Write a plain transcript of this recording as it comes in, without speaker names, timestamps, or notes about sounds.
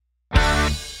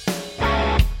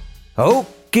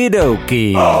Okie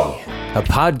dokie, a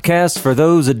podcast for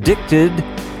those addicted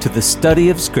to the study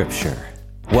of Scripture.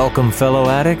 Welcome, fellow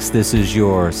addicts. This is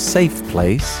your safe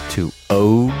place to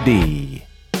OD.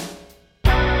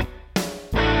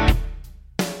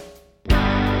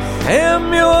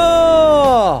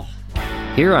 Samuel!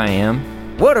 Here I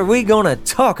am. What are we going to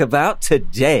talk about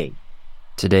today?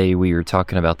 Today we are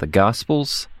talking about the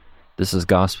Gospels. This is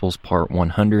Gospels part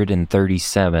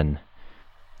 137.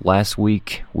 Last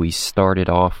week we started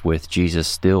off with Jesus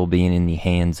still being in the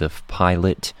hands of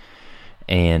Pilate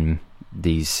and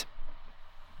these,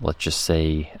 let's just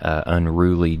say,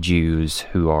 unruly Jews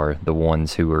who are the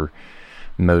ones who are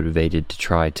motivated to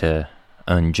try to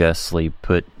unjustly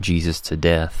put Jesus to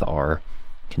death, are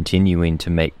continuing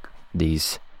to make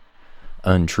these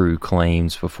untrue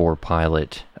claims before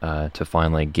Pilate to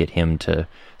finally get him to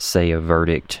say a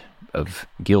verdict of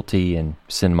guilty and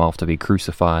send him off to be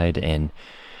crucified. And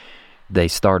they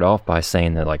start off by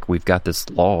saying that, like, we've got this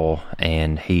law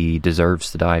and he deserves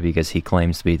to die because he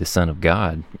claims to be the Son of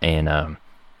God. And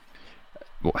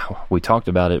we talked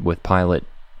about it with Pilate.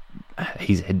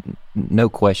 He's no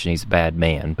question he's a bad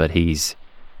man, but he's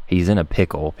in a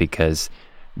pickle because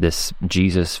this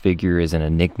Jesus figure is an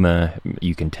enigma.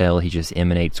 You can tell he just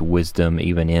emanates wisdom,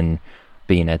 even in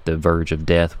being at the verge of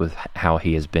death, with how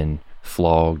he has been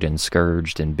flogged and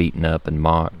scourged and beaten up and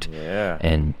mocked. Yeah.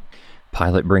 And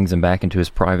Pilate brings him back into his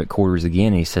private quarters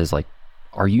again, and he says, like,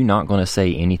 are you not going to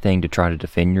say anything to try to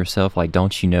defend yourself? Like,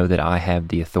 don't you know that I have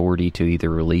the authority to either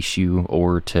release you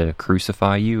or to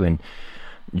crucify you? And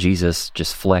Jesus,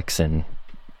 just flexing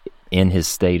in his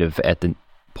state of at the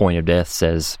point of death,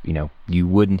 says, you know, you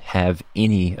wouldn't have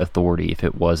any authority if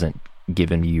it wasn't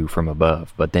given you from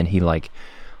above. But then he, like,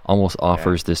 almost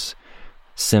offers this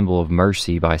symbol of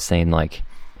mercy by saying, like,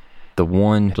 the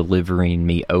one delivering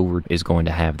me over is going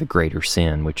to have the greater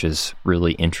sin, which is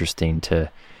really interesting to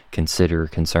consider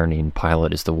concerning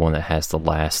Pilate is the one that has the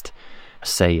last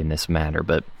say in this matter.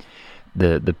 But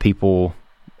the people,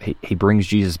 he brings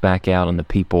Jesus back out, and the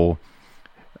people,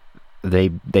 they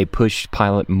push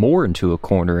Pilate more into a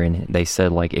corner, and they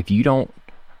said, like, if you don't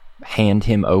hand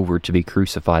him over to be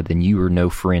crucified, then you are no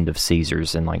friend of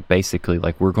Caesar's. And, like, basically,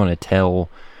 like, we're going to tell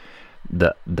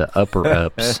the upper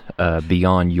ups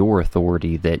beyond your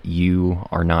authority that you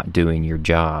are not doing your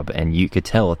job. And you could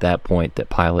tell at that point that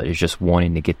Pilate is just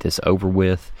wanting to get this over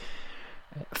with.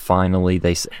 Finally,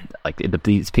 these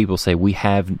people say, we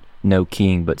have no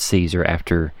king but Caesar,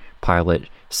 after Pilate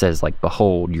says, like,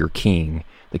 behold your king,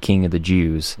 the king of the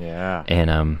Jews. Yeah.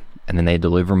 And then they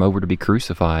deliver him over to be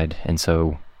crucified. And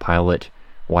so Pilate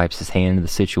wipes his hand in the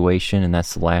situation, and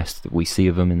that's the last that we see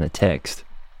of him in the text.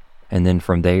 And then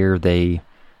from there, they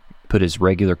put his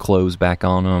regular clothes back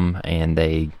on him, and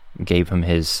they gave him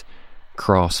his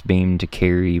crossbeam to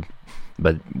carry.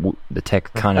 But the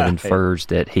text kind of infers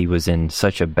that he was in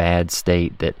such a bad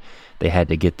state that they had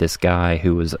to get this guy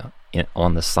who was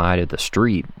on the side of the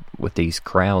street with these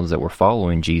crowds that were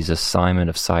following Jesus, Simon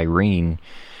of Cyrene,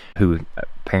 who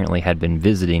apparently had been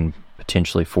visiting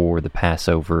potentially for the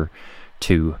Passover,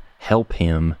 to help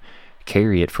him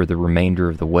carry it for the remainder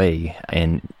of the way.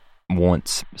 And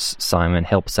once Simon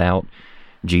helps out,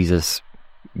 Jesus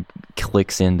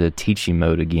clicks into teaching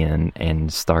mode again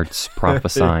and starts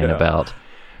prophesying about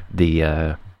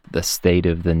the state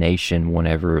of the nation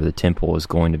whenever the temple is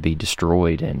going to be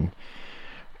destroyed, and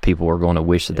people are going to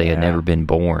wish that they had never been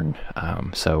born.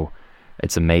 So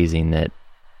it's amazing that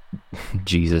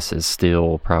Jesus is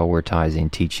still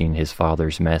prioritizing teaching his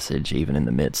Father's message even in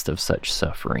the midst of such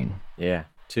suffering. Yeah,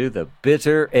 to the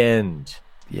bitter end.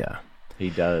 Yeah. He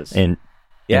does. And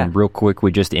real quick,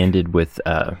 we just ended with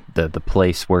the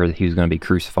place where he was going to be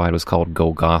crucified was called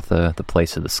Golgotha, the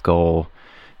place of the skull,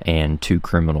 and two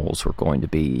criminals were going to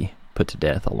be put to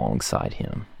death alongside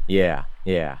him. Yeah,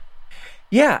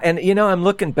 and, you know, I'm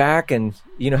looking back, and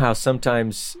you know how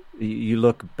sometimes you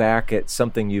look back at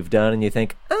something you've done and you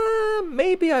think,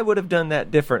 maybe I would have done that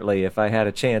differently if I had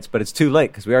a chance, but it's too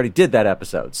late because we already did that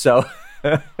episode, so...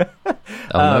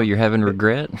 no, you're having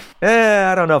regret?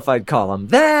 I don't know if I'd call them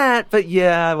that, but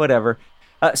yeah, whatever.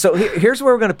 So here's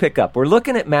where we're going to pick up. We're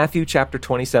looking at Matthew chapter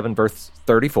 27, verse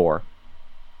 34,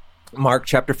 Mark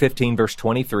chapter 15, verse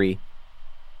 23.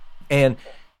 And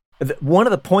one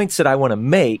of the points that I want to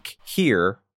make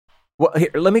here,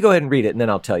 let me go ahead and read it, and then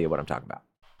I'll tell you what I'm talking about.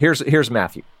 Here's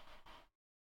Matthew.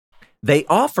 They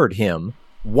offered him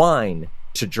wine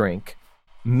to drink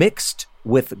mixed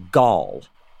with gall,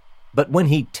 but when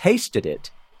he tasted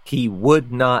it, he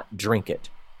would not drink it.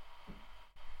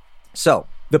 So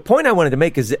the point I wanted to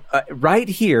make is that, right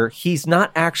here, he's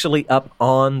not actually up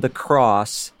on the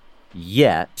cross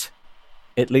yet.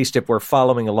 at least if we're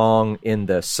following along in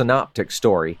the synoptic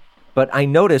story. But I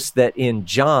noticed that in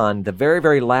John, the very,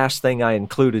 very last thing I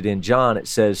included in John, it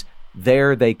says,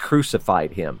 there they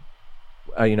crucified him,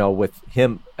 with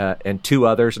him and two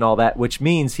others and all that, which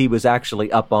means he was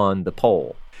actually up on the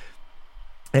pole.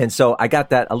 And so I got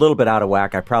that a little bit out of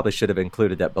whack. I probably should have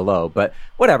included that below, but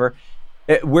whatever.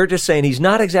 We're just saying he's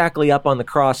not exactly up on the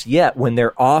cross yet when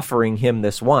they're offering him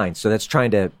this wine. So that's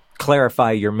trying to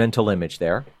clarify your mental image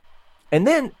there. And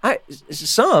then I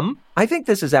think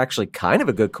this is actually kind of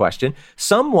a good question.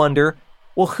 Some wonder,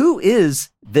 well, who is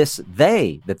this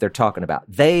they that they're talking about?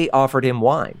 They offered him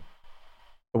wine.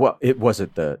 Well, was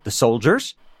it the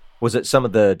soldiers? Was it some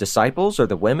of the disciples or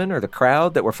the women or the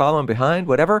crowd that were following behind?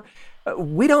 Whatever.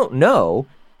 We don't know.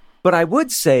 But I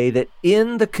would say that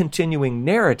in the continuing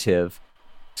narrative,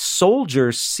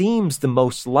 soldiers seems the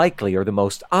most likely or the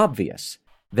most obvious.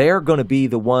 They're going to be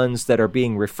the ones that are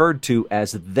being referred to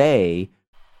as they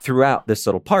throughout this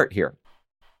little part here.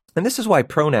 And this is why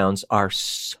pronouns are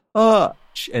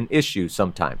such an issue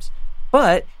sometimes.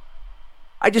 But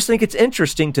I just think it's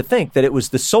interesting to think that it was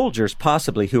the soldiers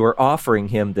possibly who are offering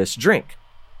him this drink.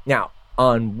 Now,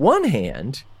 on one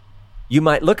hand, you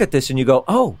might look at this and you go,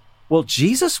 oh, well,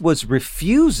 Jesus was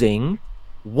refusing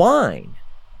wine.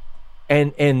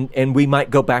 And we might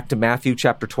go back to Matthew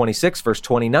chapter 26, verse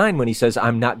 29, when he says,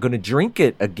 I'm not going to drink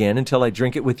it again until I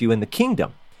drink it with you in the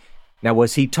kingdom. Now,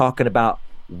 was he talking about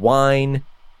wine,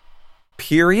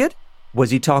 period?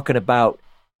 Was he talking about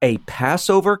a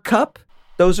Passover cup?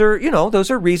 Those are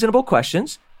reasonable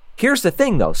questions. Here's the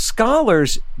thing, though.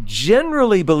 Scholars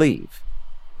generally believe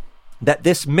that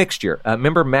this mixture,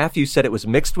 remember Matthew said it was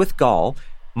mixed with gall.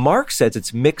 Mark says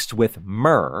it's mixed with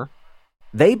myrrh.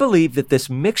 They believe that this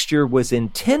mixture was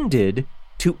intended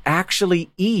to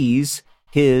actually ease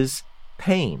his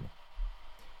pain.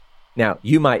 Now,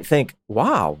 you might think,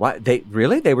 wow,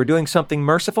 they were doing something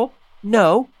merciful?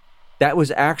 No, that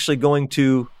was actually going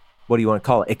to, what do you want to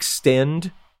call it,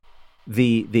 extend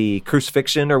the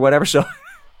crucifixion or whatever. So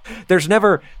there's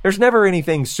never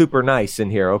anything super nice in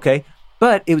here, okay?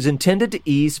 But it was intended to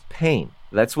ease pain.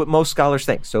 That's what most scholars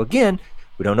think. So again,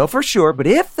 we don't know for sure, but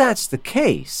if that's the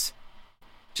case,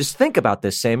 just think about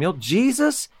this, Samuel.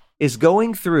 Jesus is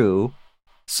going through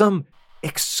some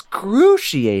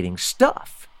excruciating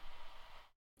stuff.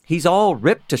 He's all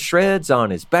ripped to shreds on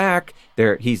his back.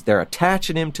 They're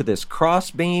attaching him to this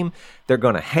crossbeam. They're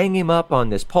going to hang him up on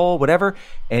this pole, whatever.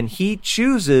 And he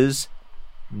chooses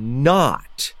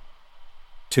not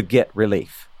to get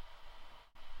relief.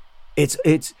 It's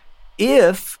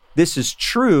if this is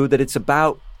true that it's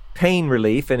about pain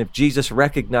relief, and if Jesus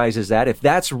recognizes that, if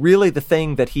that's really the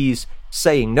thing that he's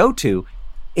saying no to,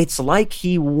 it's like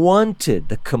he wanted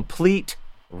the complete,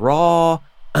 raw,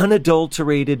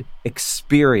 unadulterated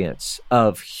experience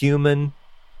of human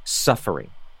suffering.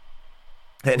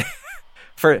 And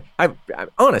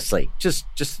honestly, just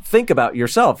think about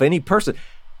yourself, any person.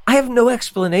 I have no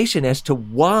explanation as to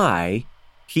why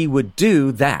he would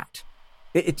do that.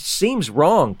 It seems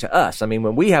wrong to us. I mean,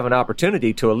 when we have an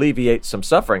opportunity to alleviate some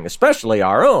suffering, especially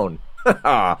our own,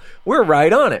 we're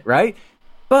right on it, right?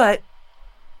 But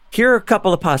here are a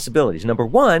couple of possibilities. Number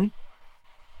one,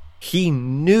 he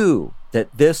knew that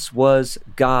this was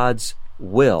God's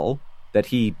will, that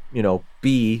he,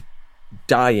 be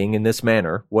dying in this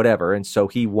manner, whatever. And so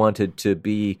he wanted to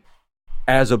be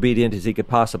as obedient as he could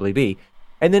possibly be.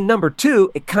 And then number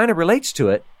two, it kind of relates to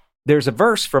it. There's a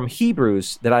verse from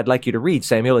Hebrews that I'd like you to read,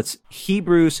 Samuel. It's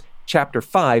Hebrews chapter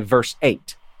 5, verse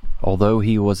 8. Although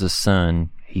he was a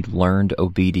son, he learned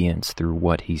obedience through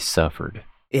what he suffered.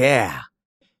 Yeah.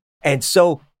 And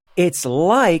so it's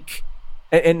like,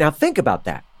 and now think about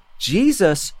that.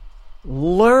 Jesus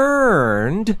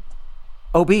learned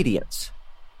obedience.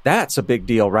 That's a big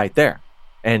deal right there.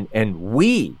 And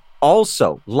we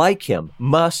also, like him,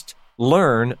 must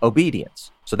learn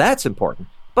obedience. So that's important.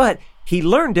 But he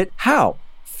learned it how?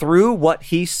 Through what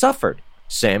he suffered.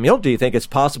 Samuel, do you think it's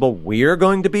possible we're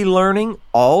going to be learning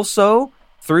also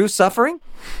through suffering?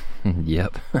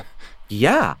 Yep.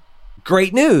 Yeah.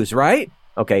 Great news, right?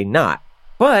 Okay, not.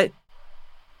 But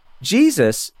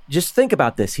Jesus, just think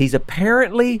about this. He's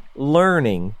apparently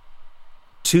learning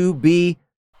to be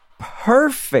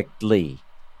perfectly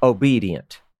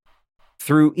obedient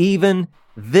through even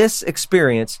this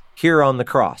experience here on the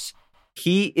cross.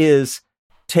 He is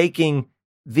taking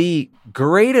the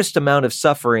greatest amount of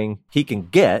suffering he can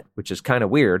get, which is kind of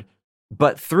weird,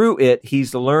 but through it,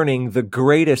 he's learning the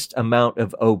greatest amount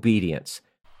of obedience.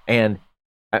 And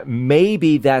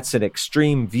maybe that's an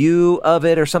extreme view of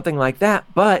it or something like that,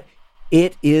 but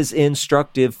it is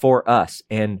instructive for us.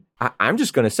 And I'm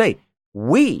just going to say,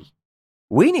 we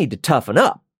we need to toughen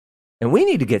up and we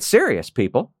need to get serious,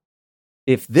 people.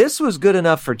 If this was good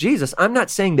enough for Jesus, I'm not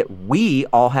saying that we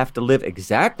all have to live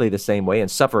exactly the same way and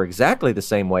suffer exactly the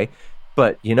same way,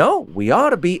 but we ought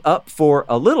to be up for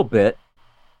a little bit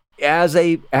as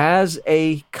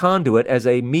a conduit, as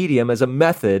a medium, as a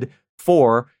method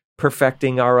for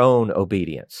perfecting our own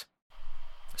obedience.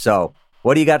 So,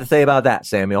 what do you got to say about that,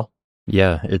 Samuel?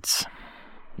 Yeah,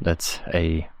 that's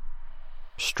a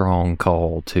strong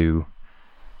call to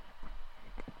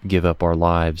give up our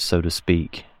lives, so to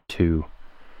speak, to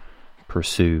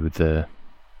pursue the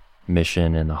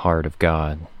mission and the heart of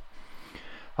God.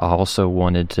 I also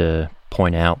wanted to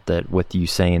point out that with you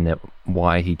saying that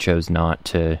why he chose not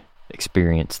to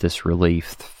experience this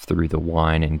relief through the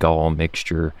wine and gall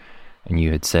mixture, and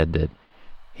you had said that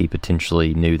he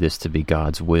potentially knew this to be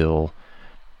God's will.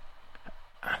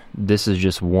 This is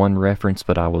just one reference,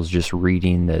 but I was just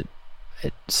reading that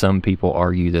some people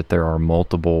argue that there are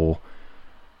multiple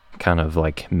kind of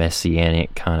like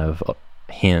messianic kind of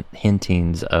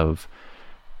hintings of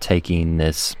taking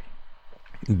this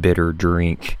bitter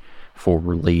drink for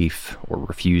relief or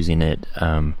refusing it.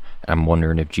 I'm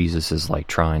wondering if Jesus is like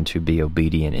trying to be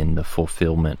obedient in the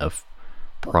fulfillment of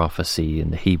prophecy in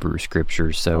the Hebrew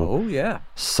scriptures. So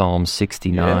Psalm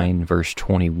 69 verse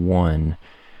 21,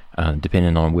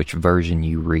 depending on which version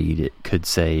you read, it could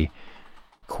say,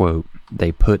 quote,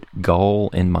 "They put gall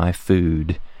in my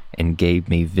food and gave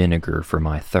me vinegar for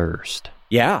my thirst."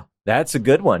 Yeah, that's a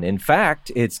good one. In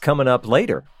fact, it's coming up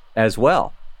later as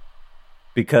well,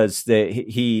 because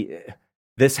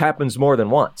this happens more than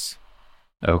once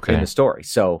in the story.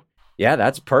 So, yeah,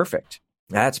 that's perfect.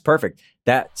 That's perfect.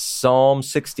 That Psalm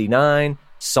 69,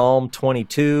 Psalm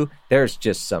 22, there's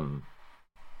just some,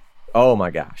 oh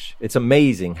my gosh. It's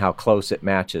amazing how close it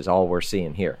matches all we're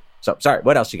seeing here. So, sorry,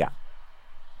 what else you got?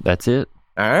 That's it.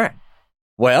 All right.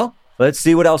 Well, let's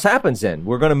see what else happens then.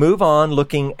 We're going to move on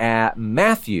looking at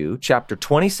Matthew chapter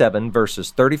 27,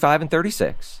 verses 35 and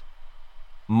 36,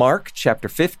 Mark chapter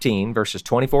 15, verses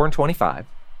 24 and 25,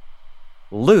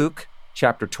 Luke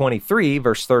chapter 23,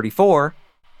 verse 34,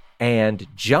 and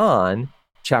John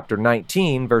chapter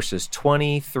 19, verses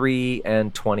 23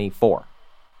 and 24.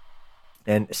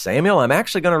 And Samuel, I'm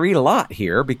actually going to read a lot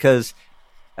here because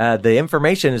the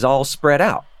information is all spread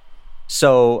out.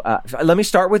 So let me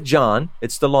start with John.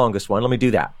 It's the longest one. Let me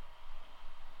do that.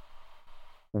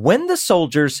 When the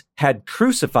soldiers had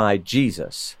crucified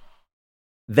Jesus,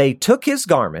 they took his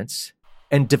garments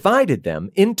and divided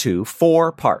them into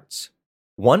 4 parts,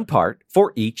 1 part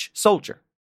for each soldier.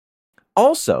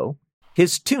 Also,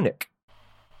 his tunic.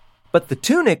 But the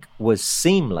tunic was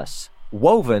seamless,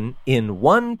 woven in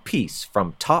one piece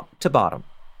from top to bottom.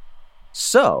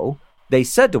 So they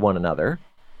said to one another,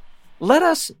 "Let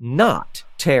us not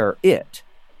tear it,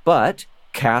 but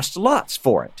cast lots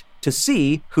for it, to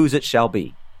see whose it shall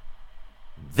be."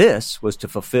 This was to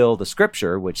fulfill the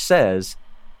scripture which says,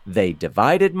 "They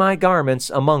divided my garments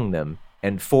among them,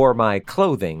 and for my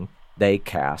clothing they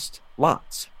cast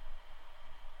lots."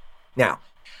 Now,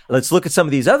 let's look at some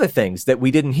of these other things that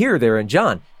we didn't hear there in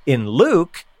John. In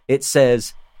Luke, it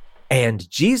says, "And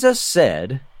Jesus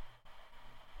said,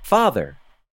 'Father,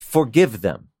 forgive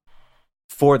them,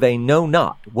 for they know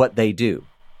not what they do.'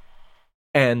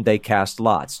 And they cast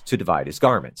lots to divide his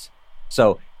garments."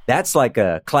 So that's like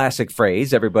a classic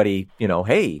phrase. Everybody,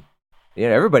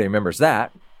 everybody remembers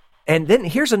that. And then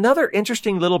here's another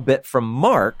interesting little bit from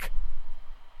Mark.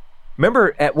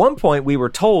 Remember, at one point we were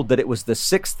told that it was the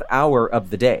 6th hour of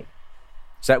the day.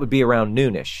 So that would be around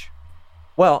noonish.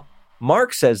 Well,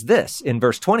 Mark says this in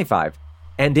verse 25,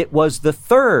 "And it was the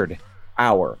 3rd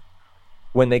hour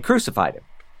when they crucified him."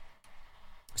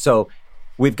 So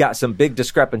we've got some big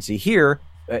discrepancy here.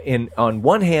 On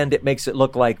one hand, it makes it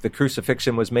look like the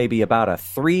crucifixion was maybe about a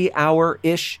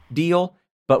 3-hour-ish deal,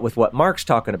 but with what Mark's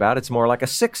talking about, it's more like a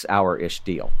 6-hour-ish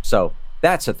deal. So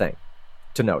that's a thing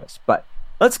to notice. But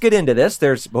let's get into this.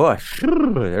 There's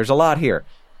a lot here.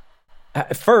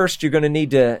 First, you're going to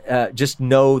need to just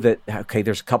know that, okay,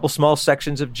 there's a couple small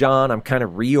sections of John. I'm kind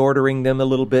of reordering them a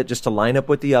little bit just to line up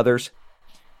with the others.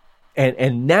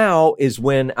 And now is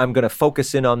when I'm going to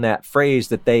focus in on that phrase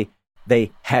that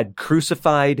they had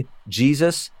crucified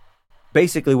Jesus.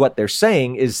 Basically, what they're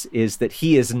saying is that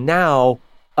he is now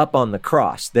up on the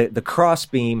cross. The cross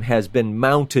beam has been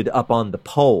mounted up on the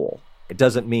pole. It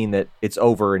doesn't mean that it's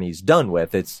over and he's done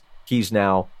with. He's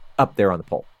now up there on the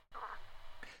pole.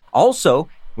 Also,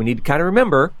 we need to kind of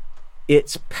remember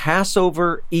it's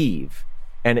Passover Eve.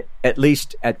 And at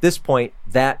least at this point,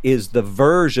 that is the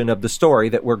version of the story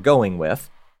that we're going with.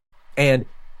 And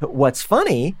what's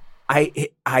funny,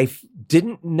 I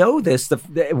didn't know this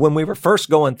when we were first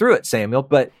going through it, Samuel,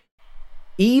 but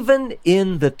even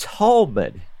in the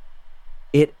Talmud,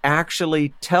 it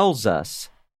actually tells us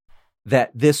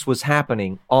that this was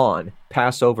happening on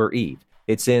Passover Eve.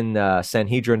 It's in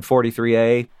Sanhedrin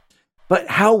 43a. But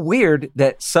how weird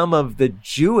that some of the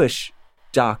Jewish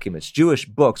documents, Jewish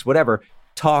books, whatever,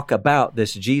 talk about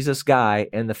this Jesus guy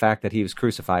and the fact that he was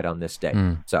crucified on this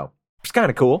day. So it's kind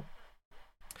of cool.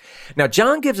 Now,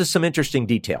 John gives us some interesting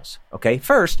details. Okay,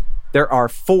 first, there are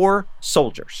 4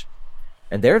 soldiers,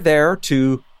 and they're there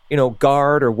to,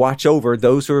 guard or watch over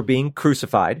those who are being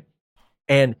crucified.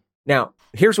 And now,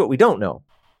 here's what we don't know.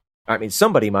 I mean,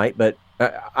 somebody might, but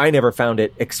I never found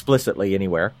it explicitly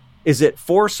anywhere. Is it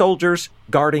 4 soldiers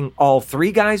guarding all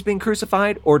 3 guys being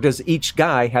crucified, or does each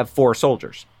guy have 4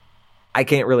 soldiers? I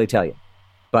can't really tell you,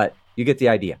 but you get the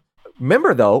idea.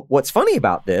 Remember, though, what's funny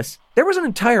about this, there was an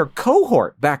entire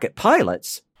cohort back at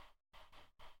Pilate's.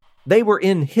 They were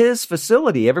in his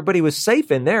facility. Everybody was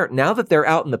safe in there. Now that they're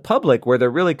out in the public where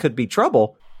there really could be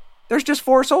trouble, there's just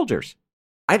 4 soldiers.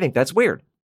 I think that's weird.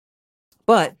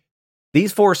 But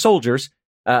these 4 soldiers,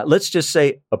 let's just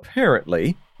say,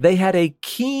 apparently, they had a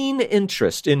keen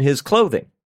interest in his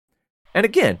clothing. And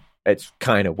again, it's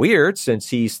kind of weird since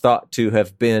he's thought to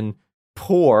have been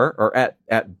poor, or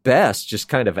at best, just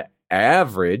kind of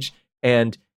average,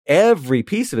 and every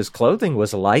piece of his clothing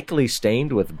was likely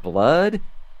stained with blood.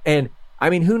 And I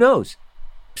mean, who knows?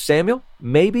 Samuel,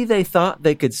 maybe they thought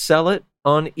they could sell it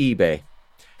on eBay.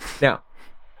 Now,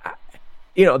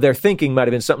 their thinking might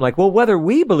have been something like, well, whether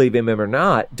we believe him or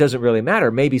not doesn't really matter.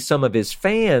 Maybe some of his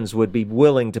fans would be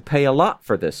willing to pay a lot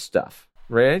for this stuff.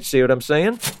 Right? See what I'm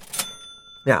saying?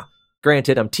 Now,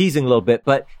 granted, I'm teasing a little bit,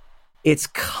 but it's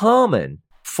common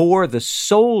for the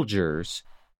soldiers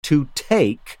to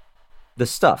take the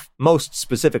stuff, most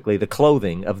specifically the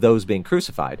clothing of those being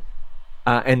crucified,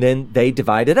 and then they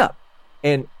divide it up.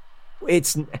 And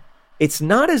it's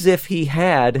not as if he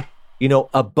had,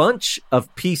 a bunch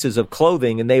of pieces of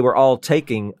clothing and they were all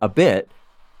taking a bit.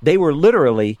 They were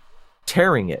literally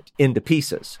tearing it into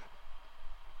pieces.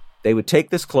 They would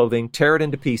take this clothing, tear it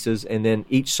into pieces, and then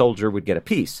each soldier would get a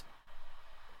piece.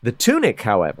 The tunic,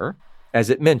 however,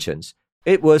 as it mentions,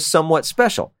 it was somewhat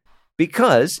special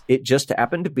because it just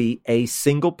happened to be a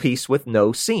single piece with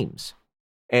no seams.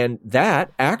 And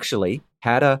that actually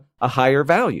had a higher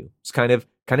value. It's kind of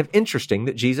interesting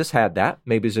that Jesus had that.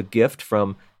 Maybe as a gift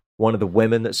from one of the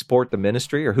women that support the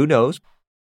ministry, or who knows.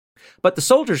 But the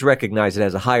soldiers recognize it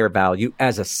as a higher value,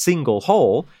 as a single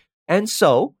whole. And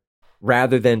so,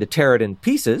 rather than to tear it in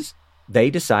pieces, they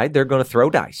decide they're going to throw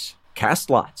dice, cast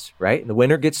lots, right? And the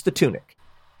winner gets the tunic.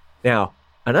 Now,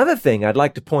 another thing I'd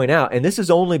like to point out, and this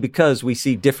is only because we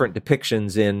see different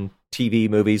depictions in TV,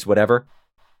 movies, whatever,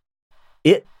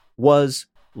 it was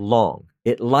long.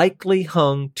 It likely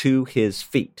hung to his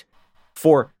feet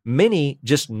for many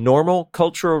just normal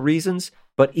cultural reasons,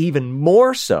 but even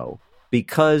more so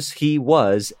because he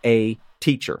was a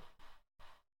teacher.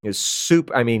 It was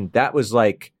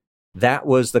that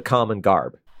was the common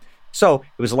garb. So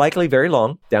it was likely very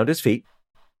long, down to his feet.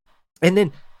 And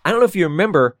then, I don't know if you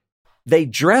remember, they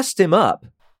dressed him up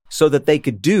so that they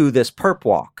could do this perp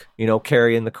walk,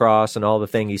 carrying the cross and all the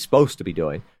thing he's supposed to be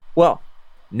doing. Well,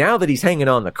 now that he's hanging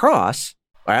on the cross,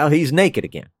 well, he's naked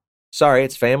again. Sorry,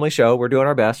 it's a family show. We're doing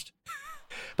our best.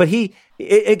 But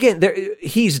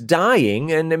he's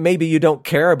dying, and maybe you don't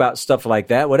care about stuff like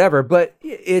that, whatever, but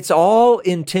it's all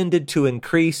intended to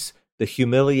increase the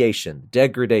humiliation,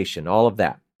 degradation, all of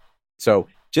that. So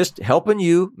just helping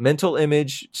you, mental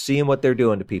image, seeing what they're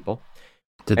doing to people.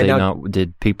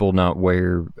 Did people not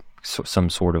wear some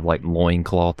sort of like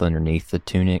loincloth underneath the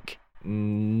tunic?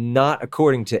 Not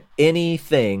according to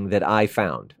anything that I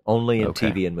found, only in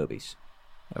TV and movies.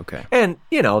 Okay. And,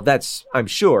 that's, I'm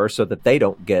sure, so that they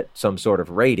don't get some sort of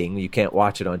rating. You can't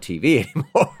watch it on TV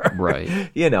anymore.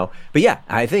 Right. But yeah,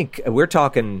 I think we're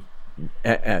talking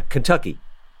Kentucky,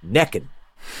 naked.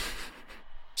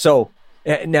 So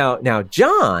now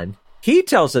John, he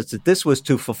tells us that this was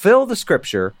to fulfill the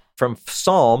scripture from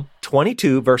Psalm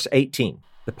 22, verse 18,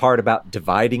 the part about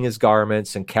dividing his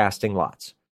garments and casting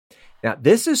lots. Now,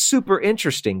 this is super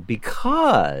interesting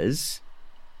because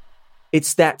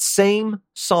it's that same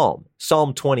psalm,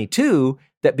 Psalm 22,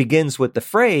 that begins with the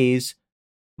phrase,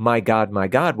 my God,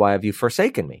 why have you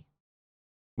forsaken me?"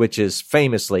 Which is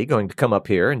famously going to come up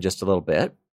here in just a little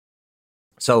bit.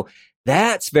 So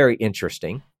that's very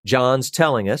interesting. John's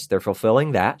telling us they're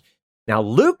fulfilling that. Now,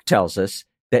 Luke tells us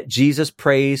that Jesus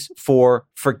prays for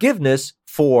forgiveness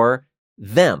for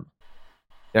them.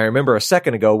 Now, I remember a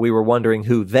second ago, we were wondering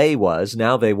who they was.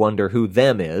 Now they wonder who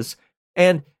them is.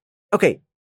 And, okay,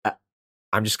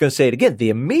 I'm just going to say it again. The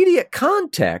immediate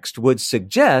context would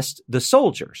suggest the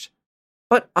soldiers.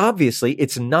 But obviously,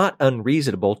 it's not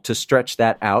unreasonable to stretch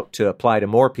that out to apply to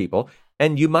more people,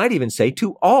 and you might even say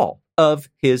to all of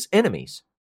his enemies.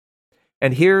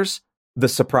 And here's the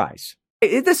surprise.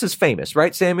 This is famous,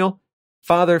 right, Samuel?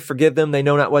 Father, forgive them. They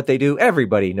know not what they do.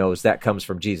 Everybody knows that comes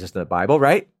from Jesus in the Bible,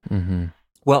 right? Mm-hmm.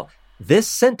 Well, this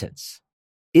sentence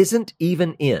isn't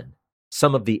even in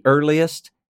some of the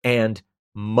earliest and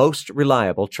most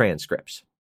reliable transcripts.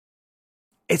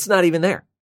 It's not even there.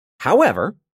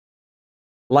 However,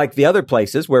 like the other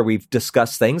places where we've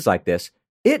discussed things like this,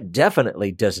 it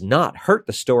definitely does not hurt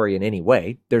the story in any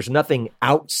way. There's nothing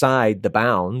outside the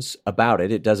bounds about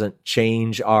it. It doesn't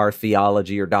change our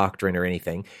theology or doctrine or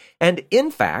anything. And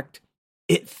in fact,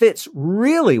 it fits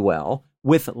really well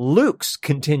with Luke's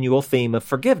continual theme of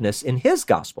forgiveness in his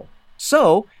gospel.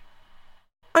 So,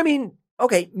 I mean,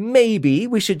 okay, maybe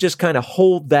we should just kind of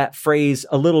hold that phrase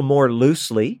a little more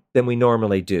loosely than we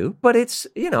normally do, but it's,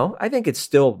 I think it's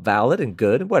still valid and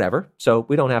good and whatever. So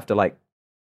we don't have to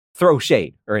throw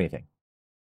shade or anything.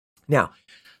 Now,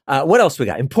 what else we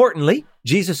got? Importantly,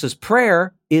 Jesus's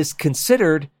prayer is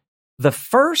considered the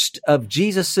first of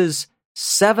Jesus's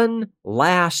 7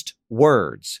 last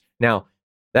words. Now,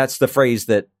 that's the phrase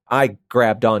that I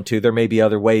grabbed onto. There may be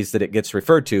other ways that it gets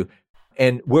referred to.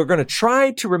 And we're going to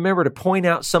try to remember to point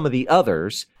out some of the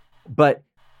others, but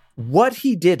what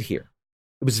he did here,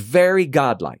 it was very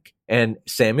godlike. And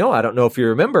Samuel, I don't know if you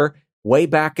remember, way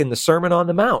back in the Sermon on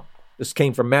the Mount, this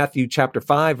came from Matthew chapter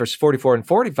 5, verse 44 and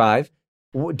 45.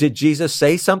 Did Jesus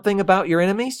say something about your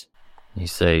enemies? You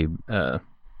say,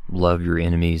 love your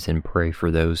enemies and pray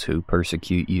for those who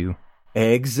persecute you.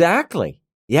 Exactly.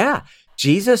 Yeah.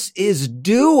 Jesus is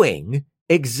doing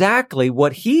exactly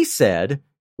what he said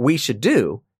we should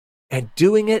do, and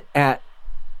doing it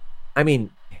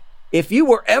if you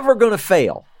were ever going to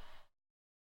fail,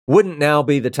 wouldn't now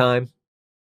be the time?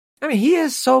 He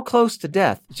is so close to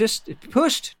death, just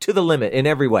pushed to the limit in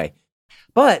every way.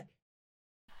 But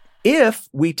if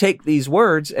we take these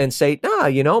words and say,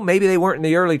 maybe they weren't in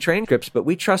the early transcripts, but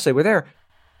we trust they were there,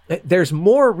 there's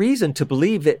more reason to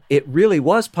believe that it really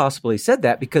was possibly said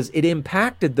that, because it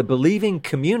impacted the believing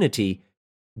community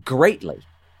greatly.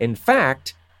 In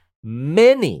fact,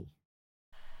 many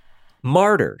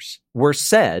martyrs were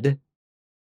said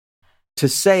to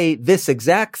say this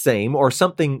exact same or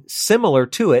something similar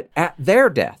to it at their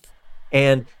death.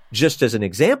 And just as an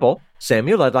example,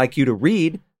 Samuel, I'd like you to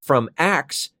read from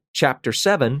Acts chapter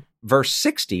 7, verse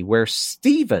 60, where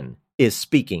Stephen is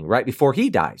speaking right before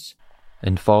he dies.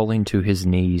 And falling to his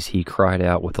knees, he cried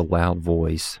out with a loud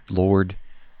voice, Lord,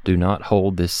 do not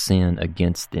hold this sin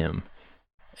against them.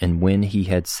 And when he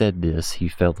had said this, he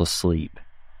fell asleep.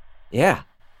 Yeah.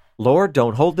 Lord,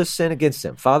 don't hold this sin against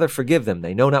them. Father, forgive them.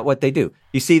 They know not what they do.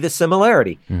 You see the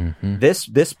similarity. Mm-hmm.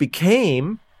 This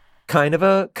became kind of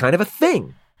a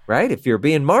thing, right? If you're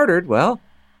being martyred, well,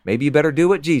 maybe you better do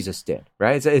what Jesus did,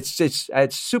 right?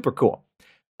 It's super cool.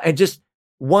 And just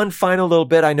one final little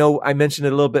bit. I know I mentioned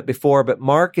it a little bit before, but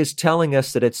Mark is telling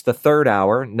us that it's the 3rd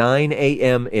hour, 9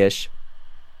 a.m.-ish.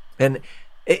 And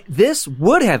this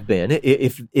would have been,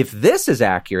 if this is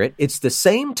accurate, it's the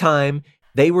same time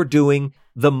they were doing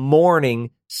the morning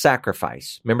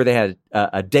sacrifice. Remember, they had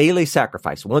a daily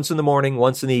sacrifice, once in the morning,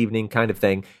 once in the evening kind of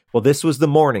thing. Well, this was the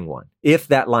morning one, if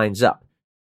that lines up.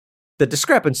 The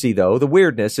discrepancy, though, the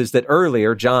weirdness, is that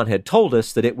earlier John had told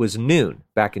us that it was noon,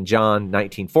 back in John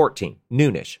 19:14,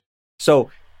 noonish. So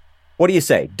what do you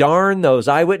say? Darn those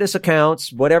eyewitness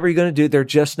accounts, whatever you're going to do, they're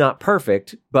just not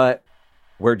perfect, but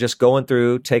we're just going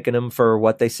through, taking them for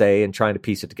what they say and trying to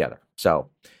piece it together. So,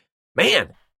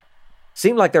 man,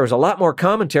 seemed like there was a lot more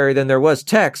commentary than there was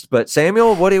text, but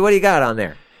Samuel, what do you got on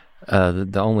there?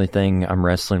 The only thing I'm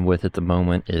wrestling with at the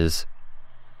moment is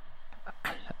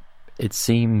it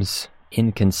seems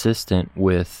inconsistent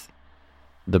with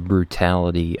the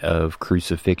brutality of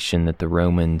crucifixion that the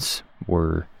Romans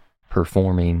were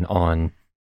performing on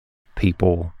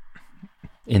people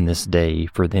in this day,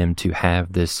 for them to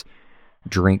have this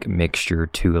drink mixture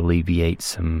to alleviate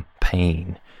some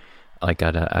pain. Like,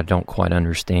 I don't quite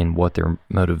understand what their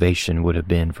motivation would have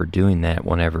been for doing that,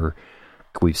 whenever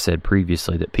we've said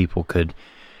previously that people could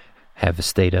have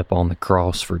stayed up on the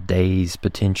cross for days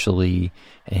potentially,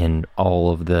 and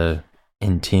all of the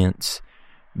intense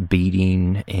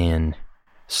beating and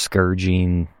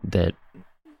scourging that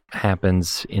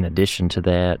happens in addition to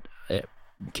that.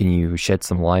 Can you shed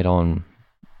some light on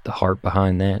the heart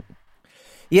behind that?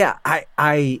 Yeah,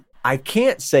 I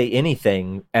can't say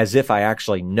anything as if I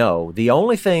actually know. The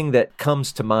only thing that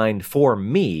comes to mind for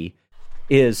me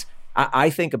is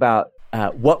I think about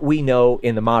what we know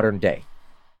in the modern day.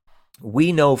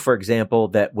 we know, for example,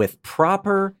 that with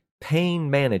proper pain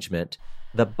management,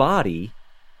 the body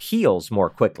heals more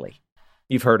quickly.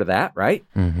 You've heard of that, right?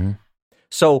 Mm-hmm.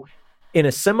 So in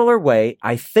a similar way,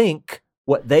 I think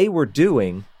what they were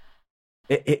doing,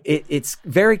 it's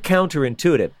very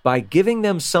counterintuitive. By giving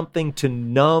them something to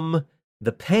numb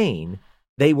the pain,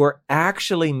 they were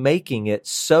actually making it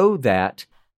so that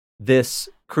this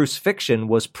crucifixion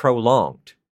was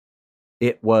prolonged.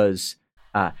 It was,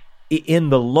 in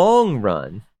the long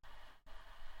run,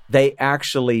 they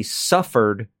actually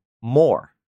suffered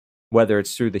more, whether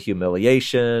it's through the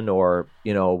humiliation or,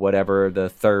 whatever, the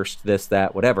thirst, this,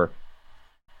 that, whatever.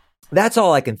 That's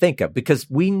all I can think of, because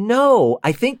we know,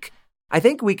 I think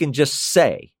we can just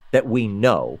say that we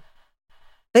know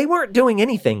they weren't doing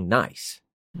anything nice.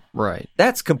 Right.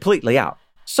 That's completely out.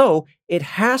 So it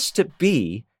has to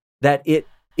be that it,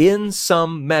 in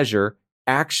some measure,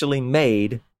 actually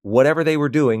made whatever they were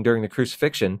doing during the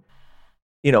crucifixion,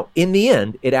 in the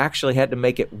end, it actually had to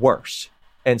make it worse.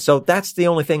 And so that's the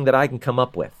only thing that I can come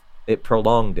up with. It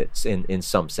prolonged it in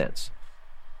some sense.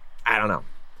 I don't know.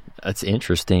 That's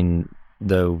interesting,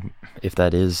 though, if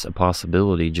that is a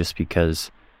possibility, just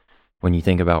because when you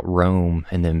think about Rome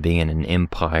and them being an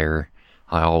empire,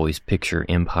 I always picture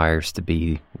empires to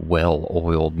be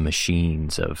well-oiled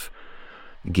machines of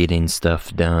getting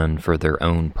stuff done for their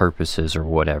own purposes or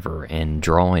whatever, and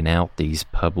drawing out these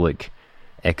public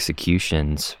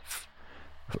executions.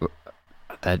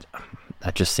 That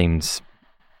just seems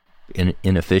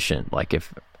inefficient. Like,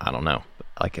 if, I don't know,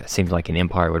 like it seems like an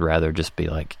empire would rather just be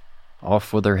like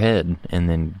off with their head and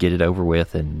then get it over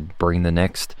with and bring the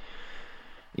next,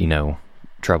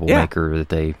 troublemaker that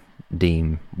they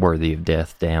deem worthy of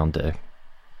death down to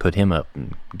put him up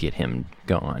and get him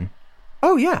gone.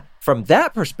 Oh, yeah. From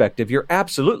that perspective, you're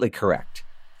absolutely correct.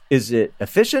 Is it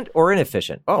efficient or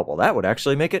inefficient? Oh, well, that would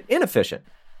actually make it inefficient.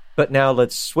 But now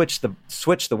let's switch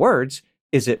the words.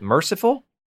 Is it merciful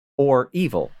or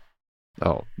evil?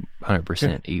 Oh,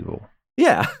 100% evil.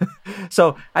 Yeah.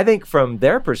 So I think from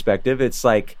their perspective, it's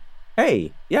like,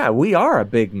 hey, yeah, we are a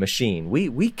big machine.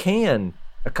 We can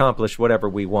accomplish whatever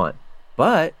we want.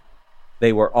 But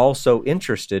they were also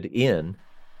interested in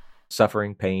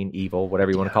suffering, pain, evil,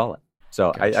 whatever you want to call it.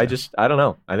 So gotcha. I don't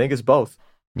know. I think it's both.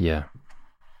 Yeah.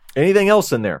 Anything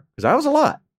else in there? Because that was a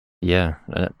lot. Yeah,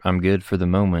 I'm good for the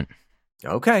moment.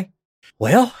 Okay.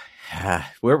 Well,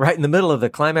 we're right in the middle of the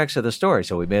climax of the story,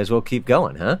 so we may as well keep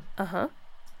going, huh? Uh-huh.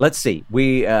 Let's see.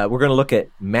 We're going to look at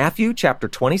Matthew chapter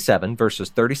 27, verses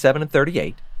 37 and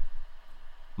 38.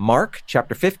 Mark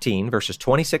chapter 15, verses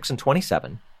 26 and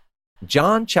 27.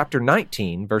 John chapter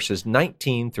 19, verses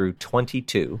 19 through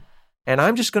 22. And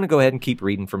I'm just going to go ahead and keep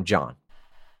reading from John.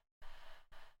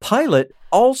 Pilate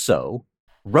also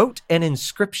wrote an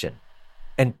inscription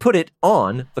and put it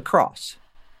on the cross.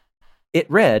 It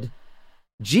read,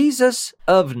 Jesus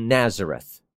of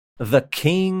Nazareth, the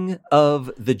King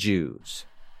of the Jews.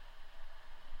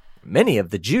 Many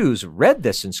of the Jews read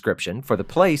this inscription, for the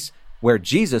place where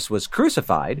Jesus was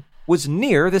crucified was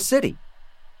near the city,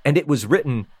 and it was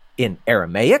written in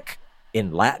Aramaic,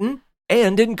 in Latin,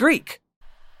 and in Greek.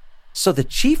 So the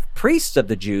chief priests of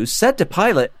the Jews said to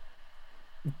Pilate,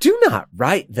 do not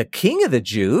write the King of the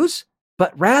Jews,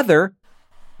 but rather,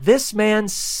 this man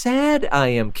said, I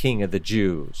am King of the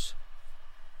Jews.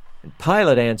 And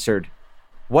Pilate answered,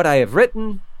 what I have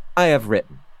written, I have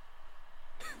written.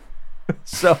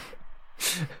 So,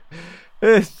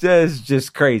 it's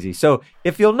just crazy. So,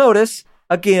 if you'll notice,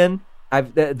 again,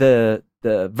 the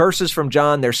verses from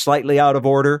John, they're slightly out of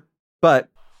order, but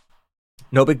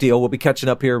no big deal. We'll be catching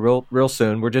up here real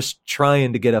soon. We're just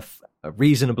trying to get a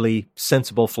reasonably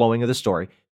sensible flowing of the story.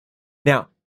 Now,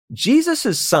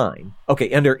 Jesus' sign,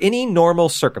 under any normal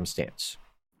circumstance,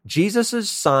 Jesus'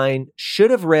 sign should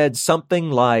have read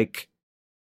something like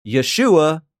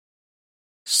Yeshua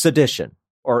sedition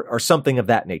or something of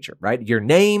that nature, right? Your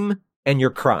name and your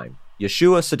crime,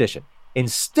 Yeshua sedition.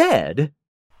 Instead,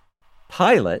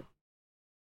 Pilate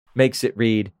makes it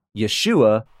read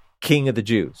Yeshua, King of the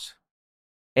Jews.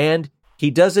 And he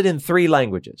does it in 3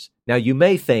 languages. Now, you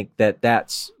may think that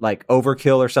that's like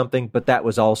overkill or something, but that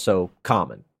was also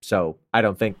common. So I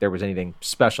don't think there was anything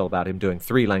special about him doing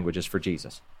 3 languages for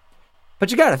Jesus.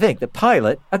 But you got to think that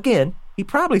Pilate, again, he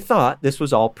probably thought this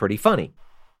was all pretty funny.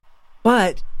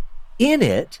 But in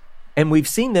it, and we've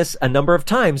seen this a number of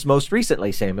times most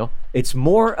recently, Samuel, it's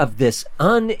more of this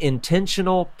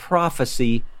unintentional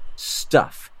prophecy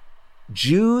stuff.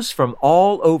 Jews from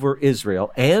all over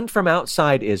Israel and from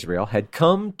outside Israel had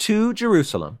come to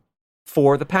Jerusalem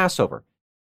for the Passover.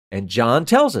 And John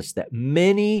tells us that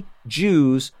many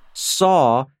Jews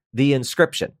saw the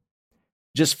inscription.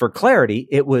 just for clarity,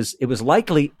 it was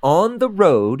likely on the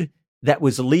road that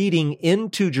was leading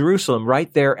into Jerusalem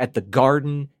right there at the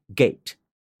Garden Gate.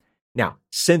 Now,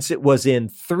 since it was in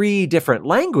 3 different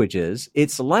languages,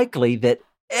 it's likely that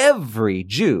every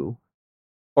Jew,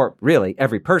 or really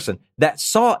every person that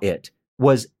saw it,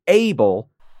 was able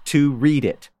to read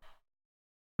it.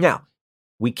 Now,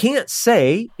 we can't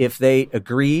say if they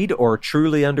agreed or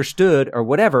truly understood or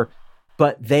whatever,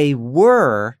 but they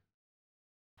were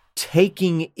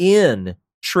taking in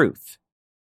truth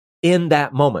in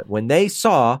that moment. When they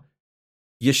saw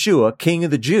Yeshua, King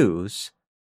of the Jews,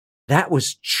 that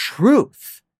was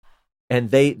truth.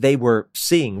 And they were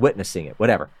witnessing it,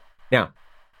 whatever. Now,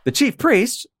 the chief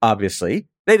priests, obviously,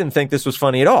 they didn't think this was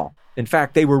funny at all. In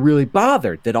fact, they were really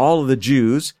bothered that all of the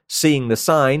Jews seeing the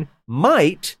sign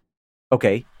might,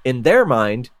 in their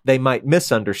mind, they might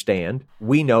misunderstand.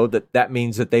 We know that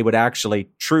means that they would actually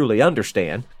truly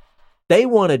understand. They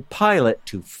wanted Pilate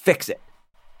to fix it.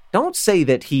 Don't say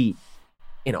that he,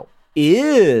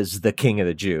 is the king of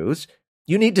the Jews.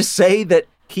 You need to say that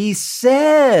he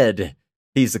said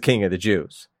he's the king of the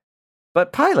Jews.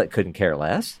 But Pilate couldn't care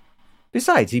less.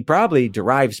 Besides, he probably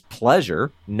derives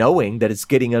pleasure knowing that it's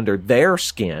getting under their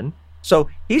skin. So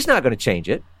he's not going to change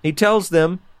it. He tells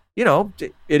them,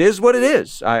 it is what it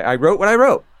is. I wrote what I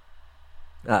wrote.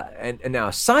 And now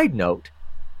a side note,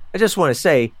 I just want to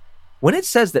say, when it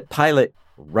says that Pilate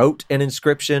wrote an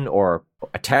inscription or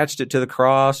attached it to the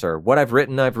cross or what I've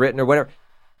written or whatever,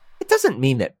 it doesn't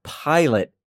mean that Pilate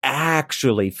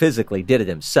actually physically did it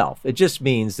himself. It just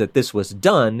means that this was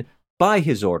done by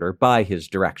his order, by his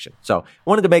direction. So I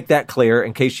wanted to make that clear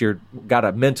in case you've got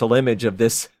a mental image of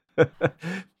this,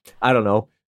 I don't know,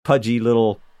 pudgy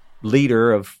little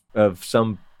leader of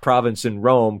some province in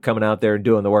Rome coming out there and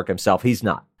doing the work himself. He's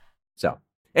not. So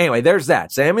anyway, there's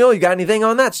that. Samuel, you got anything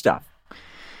on that stuff?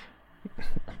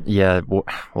 Yeah,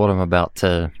 what I'm about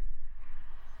to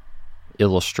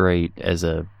illustrate as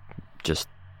a just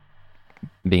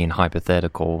being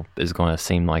hypothetical is going to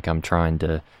seem like I'm trying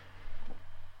to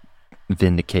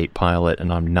vindicate Pilate,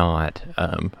 and I'm not.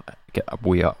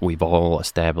 We've all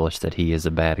established that he is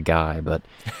a bad guy, but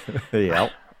yeah,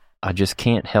 I just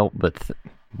can't help but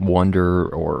wonder,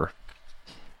 or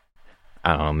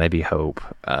I don't know, maybe hope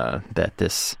that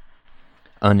this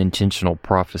unintentional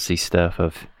prophecy stuff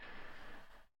of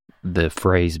the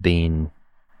phrase being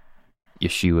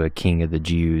Yeshua, King of the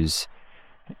Jews,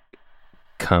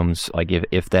 comes, like,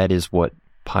 if that is what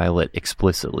Pilate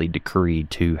explicitly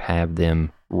decreed to have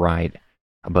them write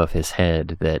above his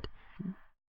head,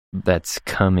 that's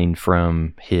coming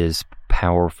from his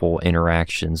powerful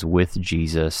interactions with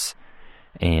Jesus,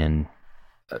 and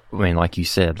I mean, like you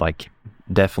said, like,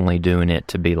 definitely doing it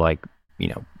to be like,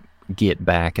 get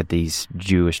back at these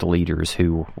Jewish leaders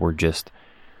who were just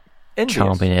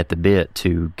chomping at the bit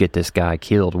to get this guy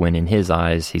killed, when in his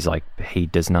eyes, he's like, he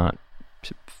does not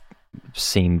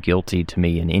seem guilty to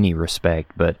me in any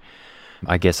respect. But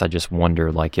I guess I just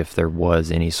wonder, like, if there was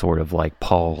any sort of like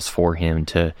pause for him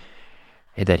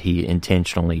that he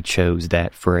intentionally chose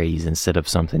that phrase instead of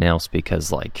something else,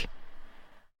 because, like,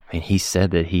 I mean, he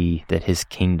said that his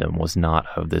kingdom was not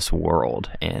of this world,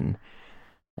 and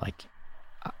like,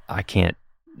 I can't,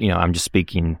 I'm just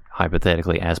speaking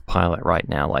hypothetically as Pilate right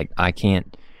now. Like, I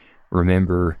can't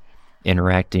remember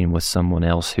interacting with someone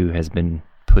else who has been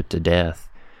put to death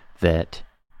that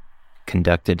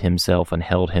conducted himself and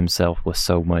held himself with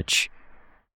so much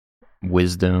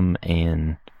wisdom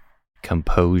and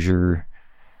composure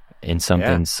in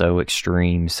something so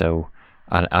extreme. So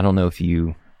I don't know if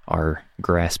you are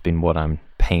grasping what I'm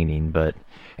painting, but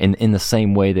in the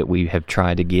same way that we have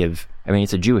tried to give, I mean,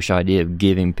 it's a Jewish idea of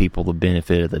giving people the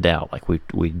benefit of the doubt. Like,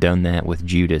 we've done that with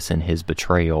Judas and his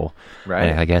betrayal. Right.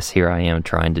 And I guess here I am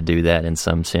trying to do that in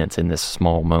some sense in this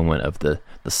small moment of the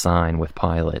sign with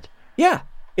Pilate. Yeah.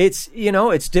 It's,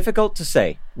 it's difficult to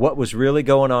say what was really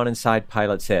going on inside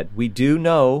Pilate's head. We do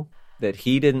know that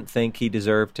he didn't think he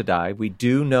deserved to die. We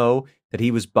do know that he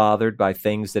was bothered by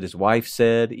things that his wife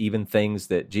said, even things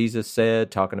that Jesus said,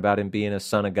 talking about him being a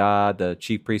son of God, the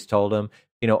chief priest told him,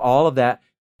 all of that.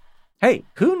 Hey,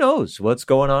 who knows what's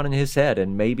going on in his head?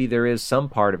 And maybe there is some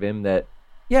part of him that,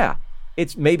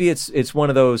 it's one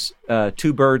of those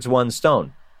 2 birds, 1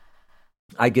 stone.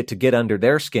 I get under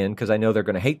their skin because I know they're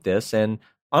going to hate this. And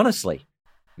honestly,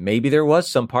 maybe there was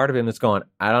some part of him that's going,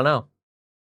 I don't know.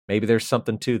 Maybe there's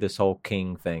something to this whole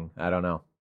king thing. I don't know.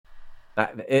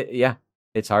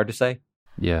 It's hard to say.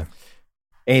 Yeah.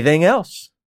 Anything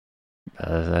else?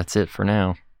 That's it for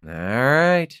now. All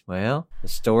right. Well, the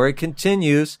story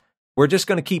continues. We're just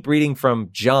going to keep reading from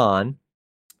John.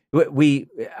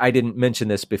 I didn't mention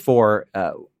this before.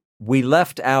 we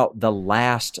left out the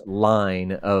last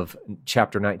line of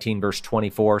chapter 19, verse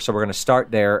 24. So we're going to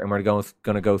start there, and we're going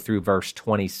to go through verse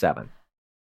 27.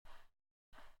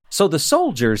 So the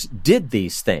soldiers did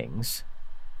these things,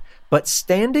 but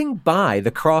standing by the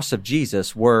cross of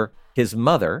Jesus were his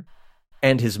mother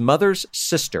and his mother's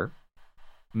sister,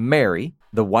 Mary,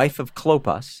 the wife of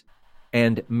Clopas,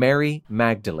 and Mary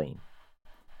Magdalene.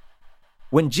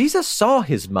 When Jesus saw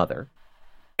his mother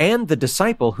and the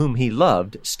disciple whom he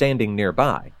loved standing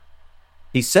nearby,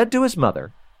 he said to his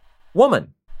mother,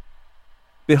 "Woman,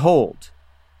 behold,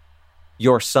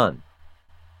 your son."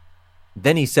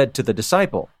 Then he said to the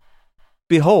disciple,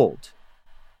 "Behold,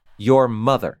 your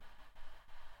mother."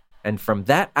 And from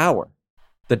that hour,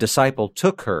 the disciple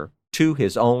took her to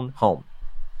his own home.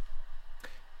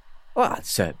 Well,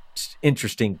 it's an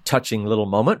interesting, touching little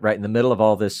moment right in the middle of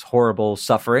all this horrible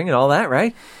suffering and all that,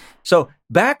 right? So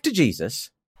back to Jesus.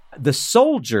 The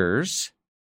soldiers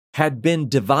had been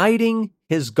dividing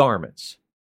his garments.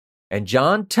 And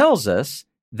John tells us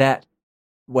that,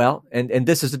 well, and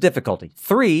this is a difficulty,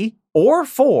 3 or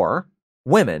 4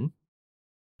 women,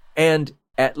 and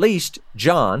at least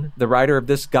John, the writer of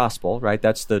this gospel, right?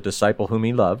 That's the disciple whom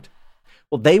he loved.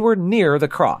 Well, they were near the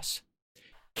cross.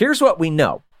 Here's what we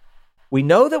know. We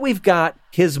know that we've got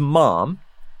his mom.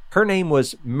 Her name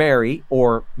was Mary,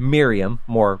 or Miriam,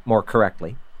 more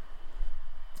correctly.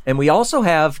 And we also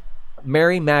have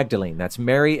Mary Magdalene. That's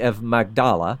Mary of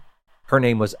Magdala. Her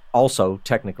name was also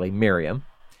technically Miriam.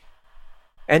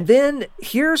 And then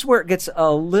here's where it gets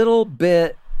a little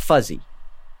bit fuzzy.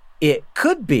 It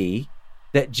could be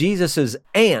that Jesus's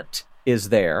aunt is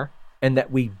there and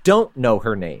that we don't know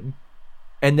her name.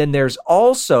 And then there's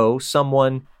also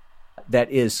someone that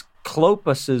is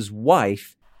Clopas'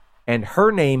 wife, and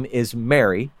her name is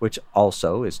Mary, which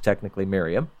also is technically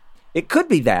Miriam. It could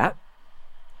be that.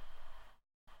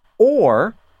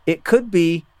 Or it could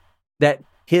be that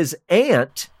his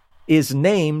aunt is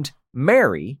named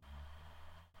Mary,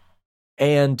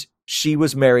 and she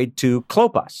was married to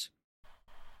Clopas.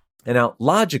 And now,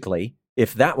 logically,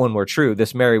 if that one were true,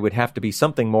 this Mary would have to be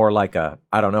something more like a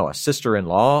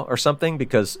sister-in-law or something,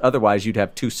 because otherwise you'd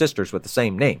have 2 sisters with the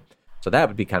same name. So that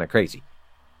would be kind of crazy.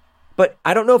 But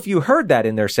I don't know if you heard that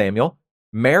in there, Samuel.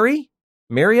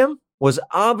 Miriam, was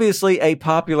obviously a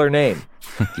popular name.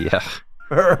 Yeah.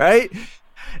 All right?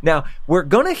 Now, we're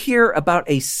going to hear about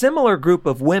a similar group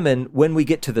of women when we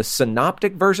get to the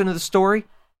synoptic version of the story.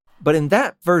 But in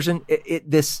that version,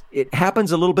 it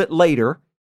happens a little bit later,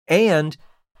 and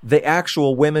the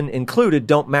actual women included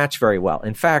don't match very well.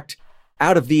 In fact,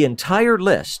 out of the entire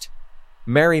list,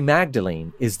 Mary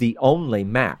Magdalene is the only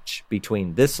match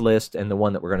between this list and the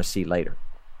one that we're going to see later.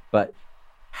 But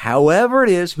whoever it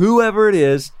is,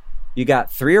 you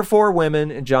got 3 or 4 women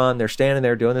and John, they're standing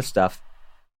there doing this stuff.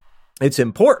 It's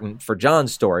important for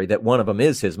John's story that one of them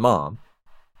is his mom,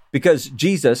 because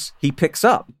Jesus, he picks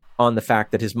up on the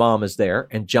fact that his mom is there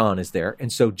and John is there.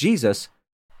 And so Jesus,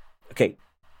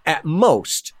 at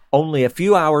most, only a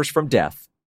few hours from death,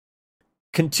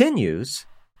 continues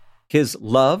his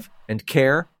love and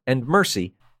care and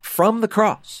mercy from the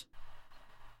cross.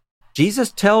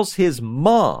 Jesus tells his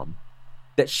mom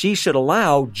that she should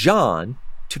allow John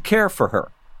to care for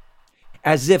her,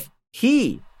 as if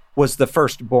he was the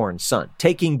firstborn son,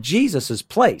 taking Jesus's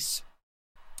place.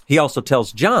 He also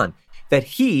tells John that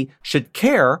he should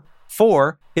care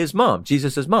for his mom,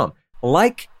 Jesus's mom,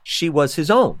 like she was his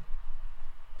own.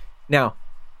 Now,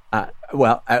 I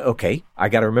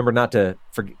got to remember not to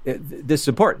forget. This is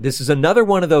important. This is another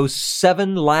one of those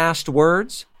 7 last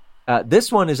words.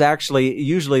 This one is actually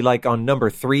usually like on number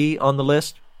 3 on the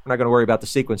list. We're not going to worry about the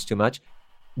sequence too much.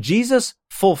 Jesus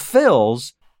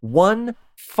fulfills one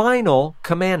final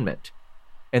commandment,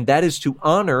 and that is to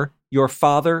honor your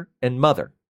father and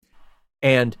mother.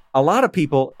 And a lot of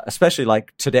people, especially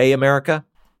like today, America,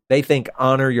 they think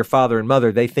honor your father and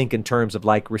mother. They think in terms of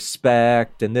like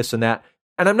respect and this and that.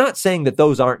 And I'm not saying that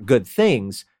those aren't good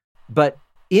things, but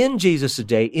in Jesus'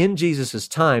 day, in Jesus'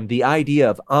 time, the idea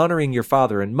of honoring your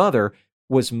father and mother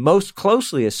was most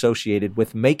closely associated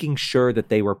with making sure that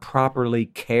they were properly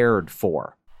cared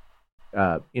for,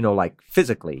 like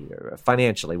physically, or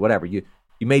financially, whatever. You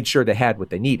made sure they had what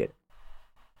they needed.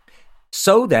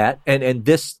 So that, and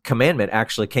this commandment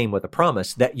actually came with a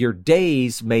promise that your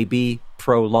days may be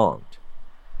prolonged.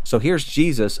 So here's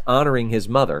Jesus honoring his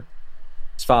mother.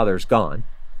 His father's gone.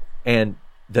 And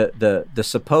the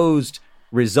supposed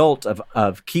result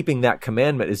of keeping that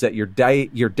commandment is that your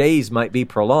days might be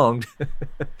prolonged.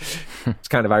 It's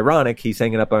kind of ironic. He's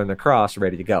hanging up on the cross,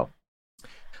 ready to go.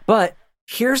 But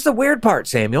here's the weird part,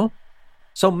 Samuel.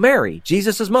 So Mary,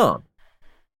 Jesus' mom,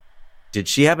 did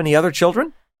she have any other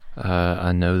children?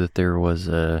 I know that there was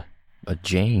a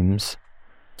James.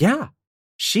 Yeah.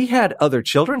 She had other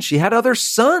children. She had other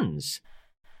sons.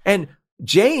 And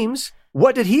James,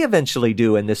 what did he eventually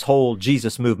do in this whole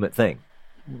Jesus movement thing?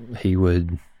 He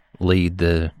would lead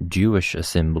the Jewish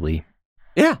assembly.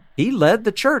 Yeah, he led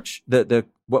the church, the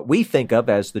what we think of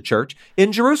as the church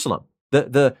in Jerusalem,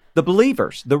 the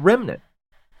believers, the remnant.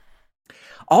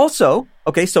 Also,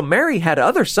 okay, so Mary had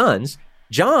other sons.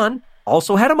 John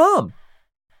also had a mom.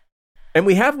 And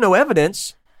we have no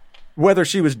evidence whether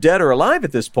she was dead or alive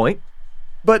at this point,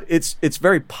 but it's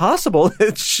very possible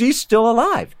that she's still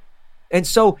alive. And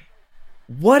so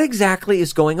what exactly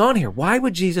is going on here? Why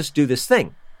would Jesus do this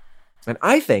thing? And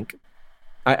I think,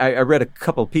 I read a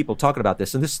couple of people talking about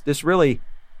this, and this really,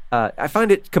 I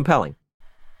find it compelling.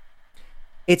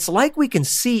 It's like we can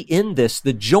see in this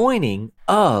the joining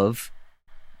of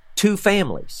two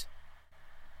families.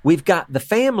 We've got the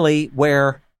family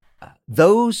where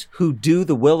those who do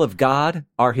the will of God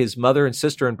are his mother and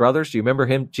sister and brothers. Do you remember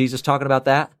Jesus talking about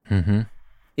that? Mm-hmm.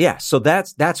 Yeah, so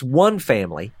that's one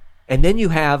family. And then you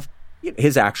have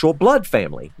his actual blood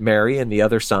family, Mary and the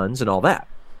other sons and all that.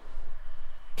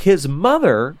 His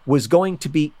mother was going to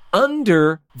be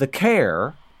under the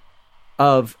care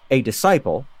of a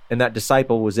disciple, and that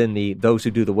disciple was in the those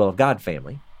who do the will of God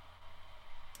family.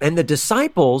 And the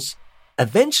disciples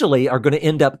eventually are going to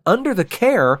end up under the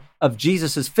care of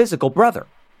Jesus's physical brother.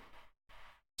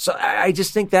 So I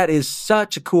just think that is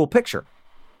such a cool picture.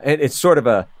 And it's sort of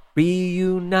a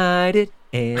reunited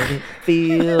and it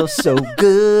feels so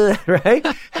good, right?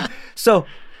 So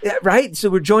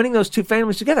we're joining those two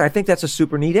families together. I think that's a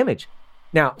super neat image.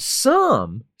 Now,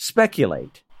 some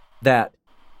speculate that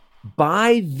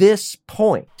by this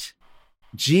point,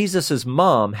 Jesus's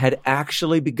mom had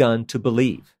actually begun to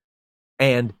believe.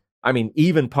 And I mean,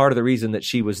 even part of the reason that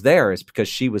she was there is because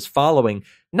she was following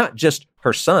not just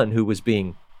her son who was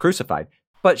being crucified,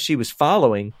 but she was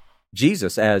following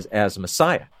Jesus as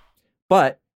Messiah.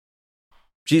 But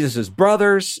Jesus's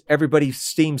brothers, everybody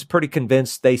seems pretty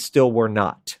convinced they still were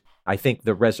not. I think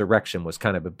the resurrection was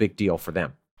kind of a big deal for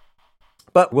them.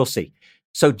 But we'll see.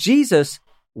 So Jesus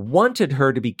wanted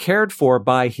her to be cared for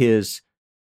by his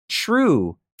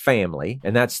true family,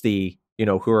 and that's the,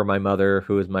 who are my mother,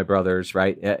 who is my brothers,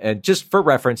 right? And just for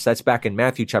reference, that's back in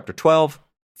Matthew chapter 12,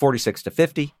 46 to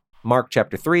 50, Mark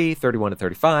chapter 3, 31 to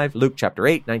 35, Luke chapter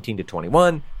 8, 19 to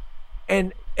 21.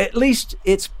 And at least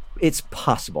it's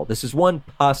possible. This is one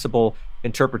possible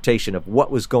interpretation of what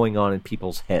was going on in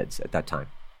people's heads at that time.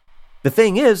 The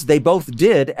thing is, they both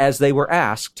did as they were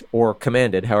asked or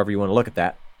commanded, however you want to look at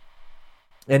that.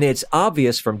 And it's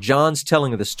obvious from John's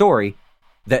telling of the story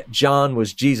that John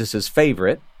was Jesus's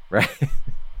favorite, right?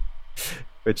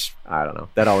 Which, I don't know,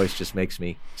 that always just makes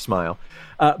me smile.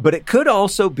 But it could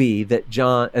also be that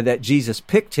Jesus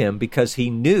picked him because he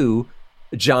knew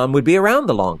John would be around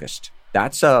the longest.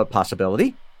 That's a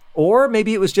possibility. Or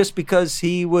maybe it was just because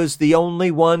he was the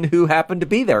only one who happened to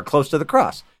be there close to the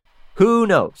cross. Who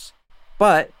knows?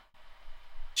 But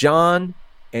John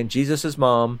and Jesus's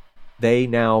mom, they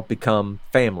now become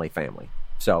family.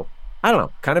 So, I don't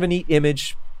know, kind of a neat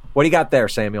image. What do you got there,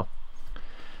 Samuel?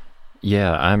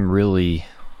 Yeah, I'm really,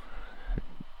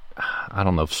 I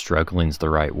don't know if struggling's the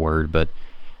right word, but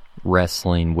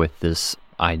wrestling with this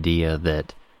idea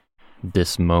that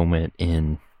this moment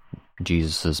in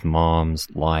Jesus' mom's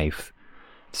life,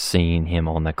 seeing him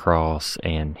on the cross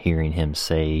and hearing him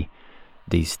say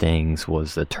these things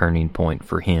was the turning point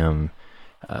for him,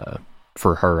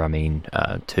 for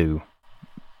her, to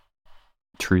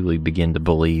truly begin to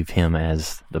believe him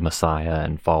as the Messiah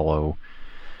and follow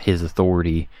his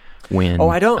authority.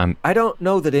 I don't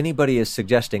know that anybody is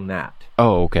suggesting that.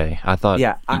 Oh, okay. I thought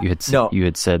you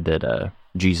had said that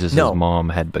Jesus' mom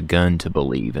had begun to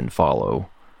believe and follow.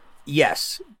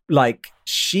 Yes, like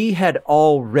she had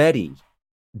already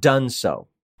done so.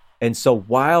 And so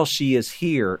while she is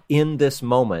here in this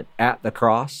moment at the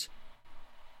cross,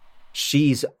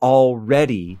 she's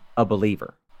already a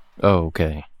believer. Oh,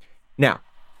 okay. Now,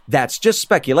 that's just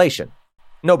speculation.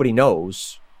 Nobody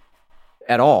knows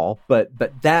at all, but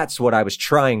that's what I was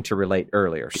trying to relate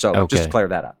earlier. So okay. Just to clear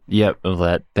that up. Yep,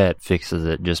 well, that fixes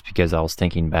it, just because I was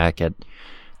thinking back at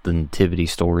the nativity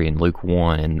story in Luke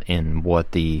 1 and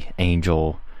what the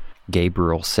angel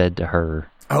Gabriel said to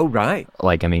her. Oh, right.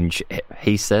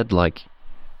 He said,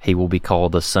 he will be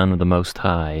called the Son of the Most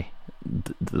High.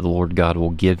 The Lord God will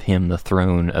give him the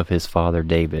throne of his father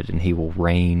David, and he will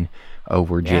reign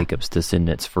over Jacob's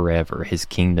descendants forever. His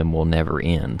kingdom will never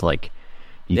end.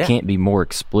 You can't be more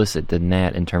explicit than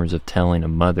that in terms of telling a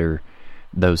mother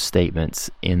those statements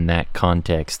in that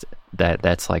context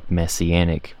that's like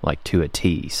messianic, like to a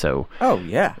T. So oh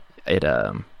yeah, it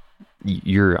I'm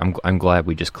glad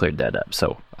we just cleared that up.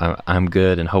 So I'm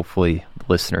good, and hopefully the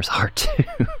listeners are too.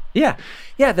 Yeah.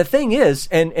 The thing is,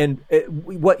 and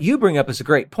what you bring up is a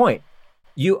great point.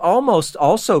 You almost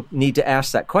also need to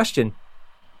ask that question.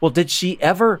 Well, did she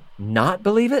ever not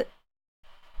believe it?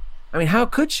 I mean, how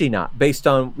could she not, based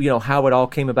on, how it all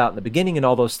came about in the beginning and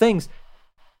all those things?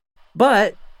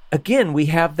 But again, we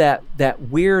have that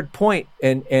weird point,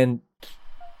 and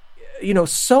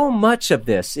so much of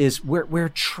this is we're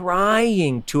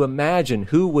trying to imagine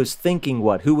who was thinking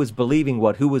what, who was believing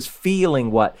what, who was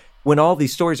feeling what, when all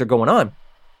these stories are going on.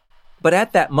 But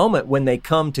at that moment when they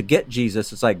come to get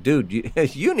Jesus, it's like, dude,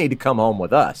 you need to come home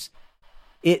with us.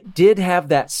 It did have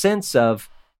that sense of,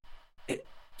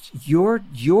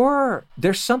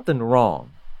 there's something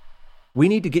wrong. We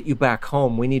need to get you back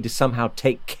home. We need to somehow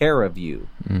take care of you,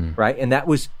 right? And that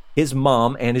was his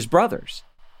mom and his brothers.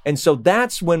 And so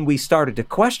that's when we started to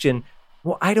question,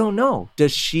 well, I don't know.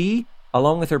 Does she,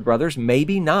 along with her brothers,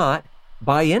 maybe not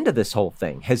buy into this whole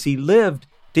thing?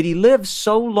 Did he live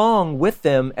so long with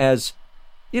them as,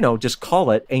 just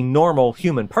call it a normal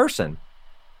human person,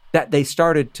 that they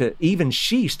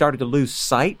she started to lose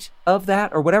sight of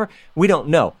that or whatever? We don't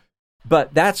know.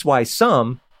 But that's why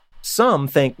some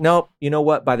think, nope, you know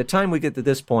what? By the time we get to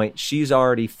this point, she's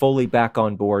already fully back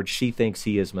on board. She thinks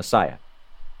he is Messiah.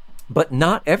 But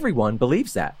not everyone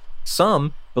believes that.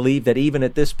 Some believe that even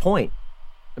at this point,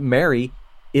 Mary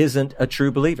isn't a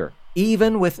true believer,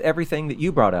 even with everything that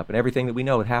you brought up and everything that we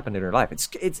know had happened in her life.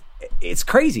 It's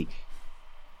crazy.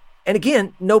 And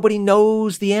again, nobody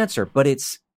knows the answer, but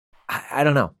I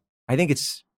don't know. I think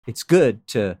it's good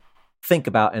to think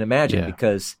about and imagine,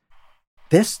 because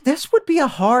this would be a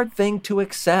hard thing to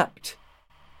accept.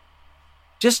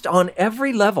 Just on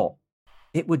every level,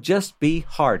 it would just be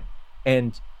hard.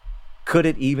 And could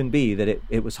it even be that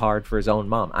it was hard for his own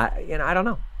mom? I don't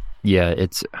know. Yeah,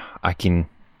 I can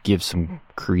give some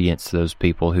credence to those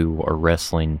people who are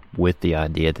wrestling with the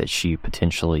idea that she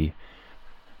potentially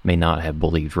may not have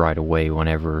believed right away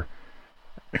whenever,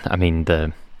 in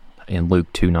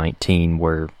Luke 2:19,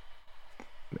 where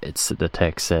the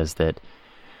text says that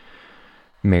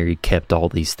Mary kept all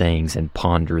these things and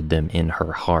pondered them in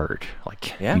her heart.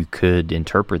 You could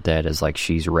interpret that as like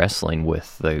she's wrestling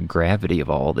with the gravity of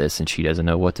all this and she doesn't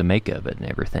know what to make of it and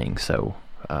everything. So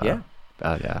I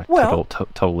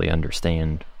totally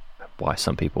understand why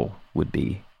some people would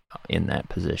be in that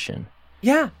position.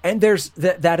 Yeah, and there's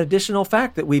that additional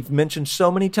fact that we've mentioned so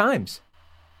many times.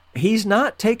 He's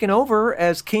not taken over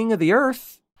as king of the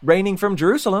earth, reigning from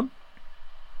Jerusalem.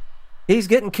 He's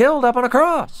getting killed up on a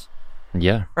cross.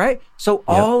 Yeah. Right? So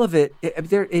all of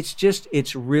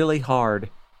it's really hard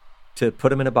to put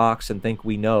them in a box and think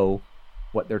we know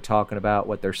what they're talking about,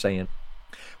 what they're saying.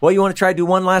 Well, you want to try to do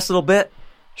one last little bit?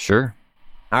 Sure.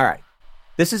 All right.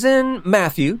 This is in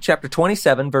Matthew chapter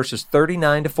 27, verses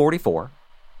 39 to 44,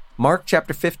 Mark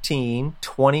chapter 15,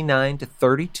 29 to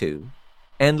 32,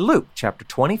 and Luke chapter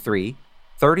 23,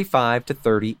 35 to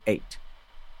 38.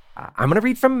 I'm going to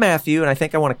read from Matthew, and I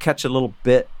think I want to catch a little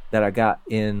bit that I got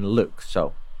in Luke.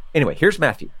 So anyway, here's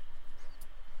Matthew.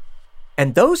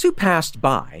 And those who passed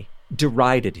by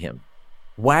derided him,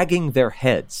 wagging their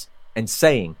heads and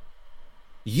saying,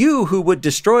 "You who would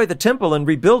destroy the temple and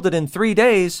rebuild it in 3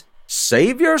 days,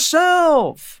 save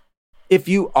yourself. If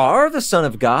you are the Son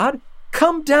of God,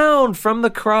 come down from the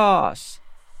cross."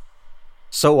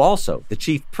 So also the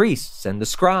chief priests and the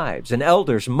scribes and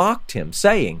elders mocked him,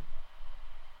 saying,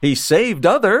 "He saved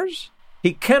others.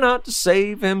 He cannot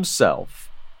save himself.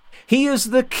 He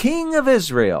is the King of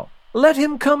Israel. Let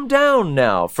him come down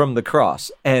now from the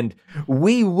cross, and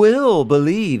we will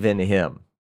believe in him.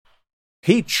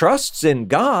 He trusts in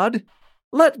God.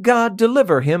 Let God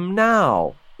deliver him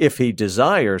now, if he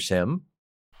desires him.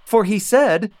 For he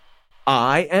said,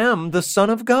 'I am the Son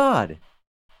of God.'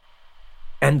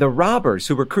 And the robbers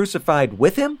who were crucified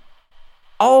with him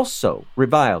also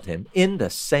reviled him in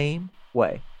the same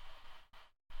way."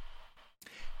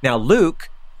 Now,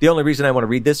 Luke, the only reason I want to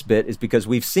read this bit is because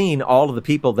we've seen all of the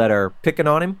people that are picking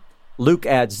on him. Luke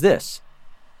adds this,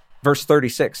 verse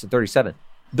 36 and 37.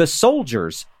 The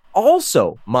soldiers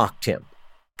also mocked him,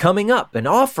 coming up and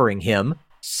offering him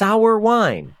sour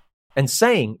wine and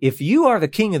saying, "If you are the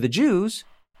king of the Jews,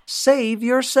 save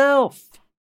yourself."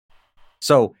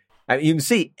 So you can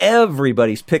see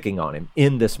everybody's picking on him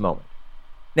in this moment.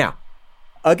 Now,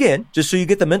 again, just so you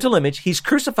get the mental image, he's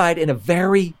crucified in a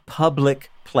very public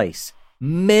place.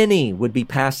 Many would be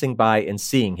passing by and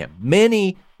seeing him.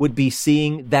 Many would be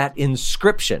seeing that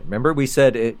inscription. Remember, we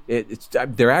said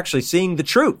they're actually seeing the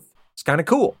truth. It's kind of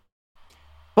cool.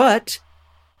 But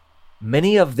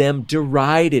many of them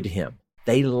derided him.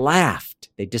 They laughed.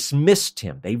 They dismissed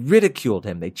him. They ridiculed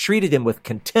him. They treated him with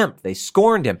contempt. They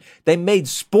scorned him. They made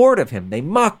sport of him. They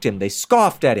mocked him. They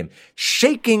scoffed at him,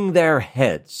 shaking their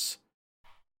heads.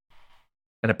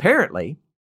 And apparently,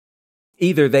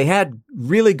 either they had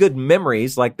really good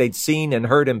memories like they'd seen and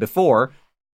heard him before,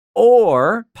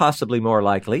 or possibly more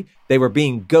likely, they were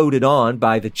being goaded on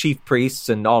by the chief priests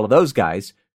and all of those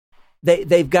guys.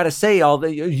 They've got to say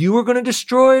you were going to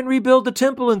destroy and rebuild the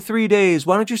temple in 3 days.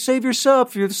 Why don't you save yourself?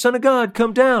 If you're the Son of God,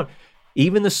 come down.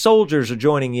 Even the soldiers are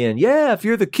joining in. Yeah, if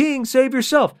you're the king, save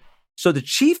yourself. So the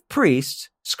chief priests,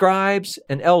 scribes,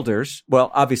 and elders,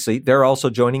 well, obviously, they're also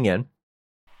joining in.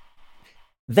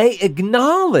 They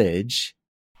acknowledge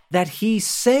that he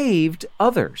saved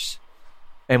others.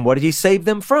 And what did he save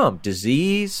them from?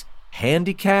 Disease,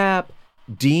 handicap,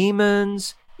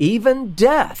 demons, even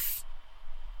death.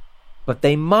 But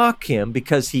they mock him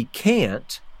because he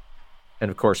can't, and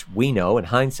of course we know in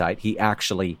hindsight he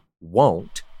actually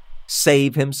won't,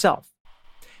 save himself.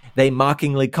 They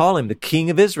mockingly call him the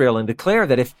King of Israel and declare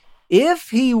that if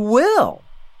he will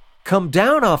come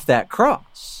down off that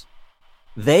cross,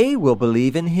 they will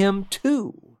believe in him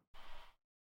too.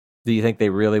 Do you think they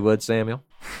really would, Samuel?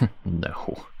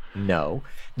 No. No.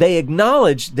 They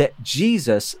acknowledge that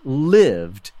Jesus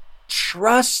lived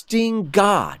trusting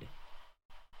God.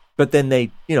 But then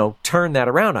they, turn that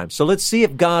around on him. So let's see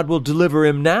if God will deliver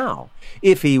him now.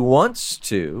 If he wants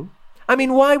to. I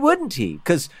mean, why wouldn't he?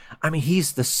 Because,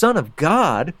 he's the Son of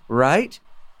God, right?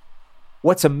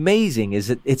 What's amazing is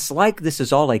that it's like this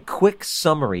is all a quick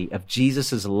summary of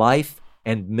Jesus' life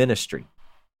and ministry.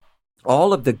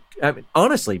 All of the,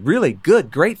 honestly, really good,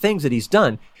 great things that he's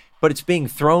done, but it's being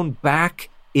thrown back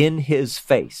in his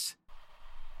face.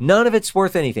 None of it's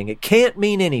worth anything. It can't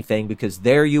mean anything because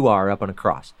there you are up on a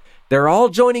cross. They're all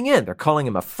joining in. They're calling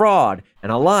him a fraud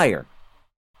and a liar.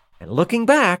 And looking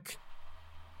back,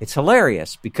 it's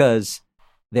hilarious because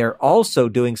they're also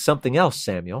doing something else,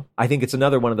 Samuel. I think it's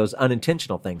another one of those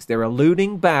unintentional things. They're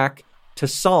alluding back to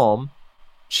Psalm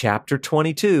chapter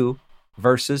 22,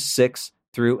 verses 6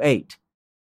 through 8.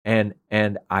 And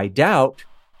I doubt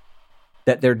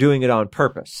that they're doing it on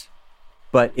purpose.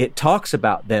 But it talks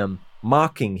about them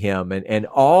mocking him and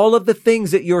all of the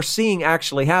things that you're seeing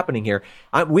actually happening here.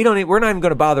 We're not even going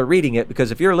to bother reading it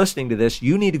because if you're listening to this,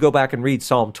 you need to go back and read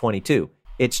Psalm 22.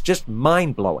 It's just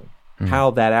mind-blowing how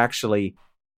that actually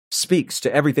speaks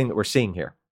to everything that we're seeing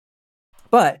here.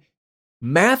 But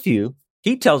Matthew,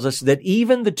 he tells us that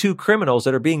even the two criminals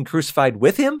that are being crucified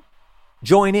with him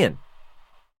join in.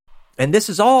 And this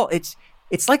is all, it's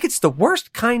like it's the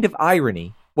worst kind of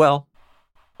irony, well,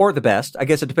 or the best, I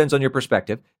guess it depends on your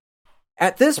perspective.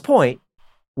 At this point,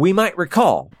 we might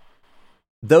recall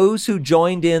those who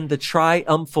joined in the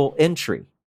triumphal entry.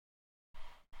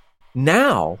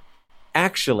 Now,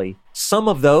 actually, some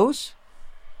of those,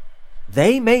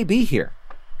 they may be here.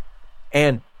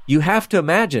 And you have to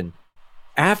imagine,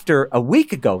 after a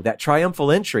week ago, that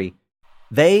triumphal entry,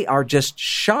 they are just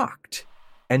shocked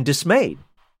and dismayed.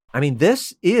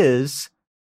 This is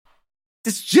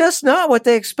just not what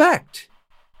they expect.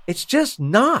 It's just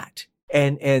not.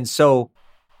 And so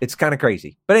it's kind of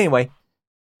crazy. But anyway,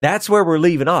 that's where we're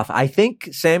leaving off. I think,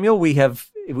 Samuel, we've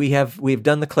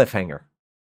done the cliffhanger.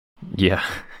 Yeah.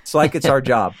 It's like it's our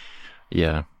job.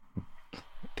 Yeah.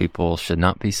 People should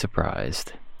not be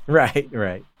surprised. Right.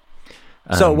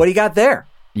 So what do you got there?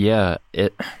 Yeah,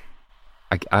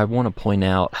 I want to point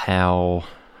out how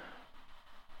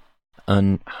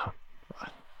I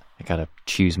got to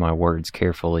choose my words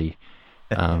carefully.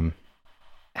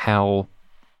 How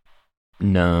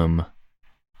numb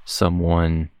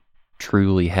someone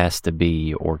truly has to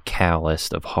be, or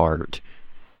calloused of heart,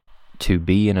 to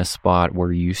be in a spot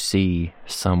where you see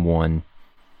someone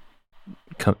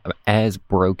as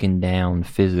broken down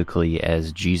physically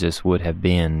as Jesus would have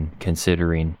been,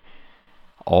 considering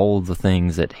all the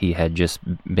things that he had just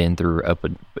been through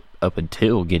up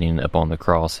until getting up on the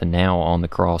cross, and now on the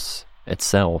cross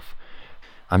itself.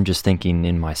 I'm just thinking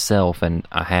in myself, and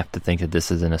I have to think that this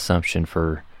is an assumption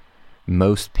for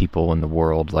most people in the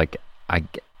world. Like,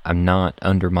 I'm not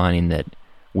undermining that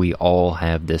we all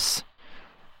have this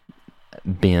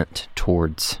bent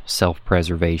towards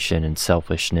self-preservation and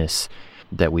selfishness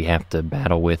that we have to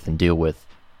battle with and deal with.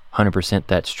 100%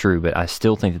 that's true, but I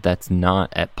still think that that's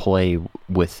not at play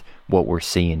with what we're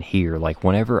seeing here. Like,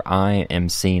 whenever I am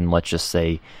seeing, let's just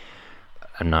say,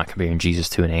 I'm not comparing Jesus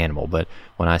to an animal, but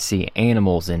when I see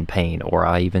animals in pain, or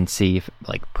I even see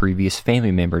like previous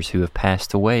family members who have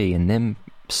passed away and them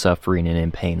suffering and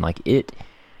in pain, like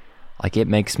like, it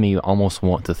makes me almost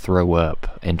want to throw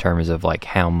up in terms of, like,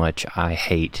 how much I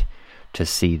hate to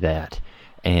see that.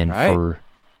 And for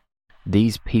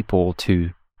these people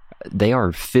they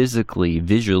are physically,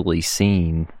 visually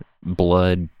seeing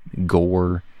blood,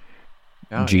 gore.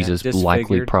 Jesus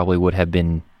likely probably would have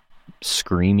been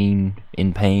screaming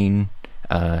in pain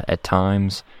at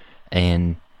times,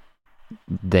 and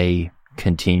they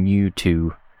continue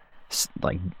to,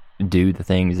 like, do the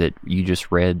things that you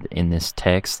just read in this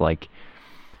text. Like,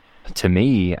 to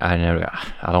me, I know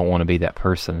I don't want to be that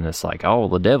person that's like, oh,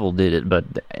 the devil did it, but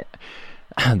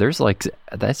there's, like,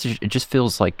 it just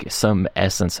feels like some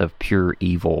essence of pure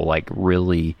evil, like,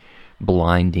 really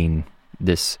blinding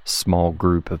this small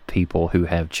group of people who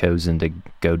have chosen to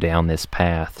go down this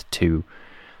path to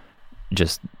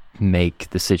just make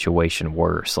the situation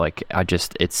worse. Like,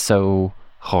 it's so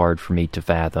hard for me to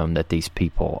fathom that these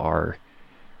people are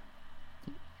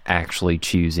actually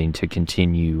choosing to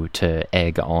continue to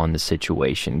egg on the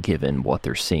situation given what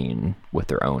they're seeing with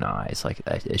their own eyes. Like,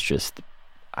 it's just,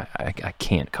 I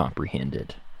can't comprehend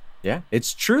it. Yeah,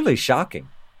 it's truly shocking.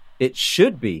 It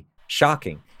should be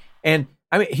shocking. And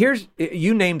I mean,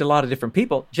 you named a lot of different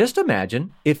people. Just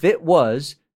imagine if it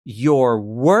was your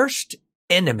worst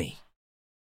enemy,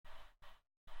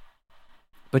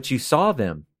 but you saw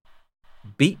them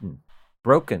beaten,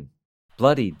 broken,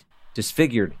 bloodied,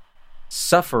 disfigured,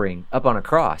 suffering up on a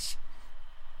cross.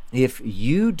 If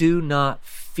you do not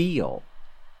feel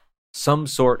some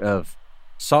sort of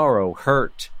sorrow,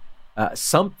 hurt,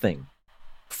 something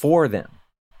for them,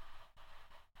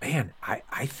 man,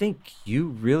 I think you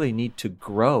really need to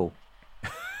grow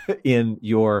in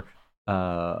your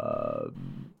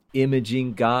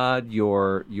imaging God,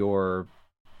 your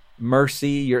mercy,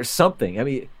 your something. I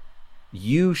mean,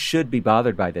 you should be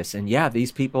bothered by this. And yeah,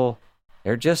 these people,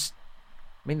 they're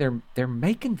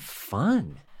making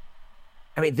fun.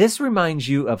 I mean, this reminds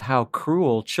you of how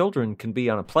cruel children can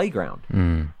be on a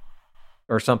playground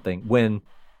or something when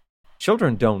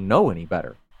children don't know any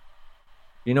better.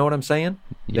 You know what I'm saying?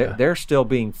 Yeah. They're still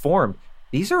being formed.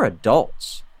 These are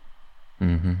adults.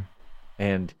 Mm-hmm.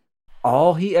 And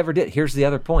all he ever did, here's the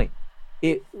other point.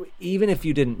 Even if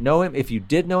you didn't know him, if you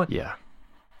did know him, yeah,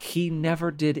 he never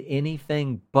did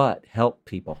anything but help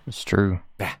people. It's true.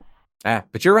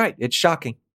 But you're right. It's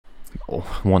shocking.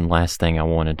 One last thing I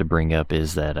wanted to bring up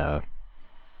is that,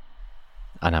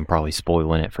 and I'm probably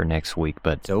spoiling it for next week,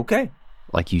 but it's okay.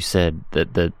 Like you said,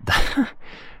 the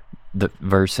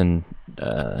verse in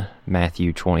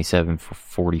Matthew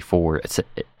 27:44,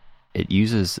 it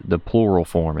uses the plural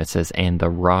form. It says, and the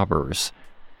robbers.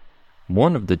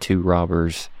 One of the two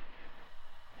robbers,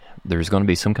 there's going to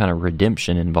be some kind of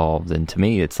redemption involved. And to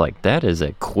me, it's like, that is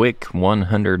a quick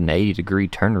 180-degree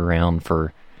turnaround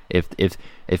for,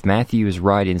 if Matthew is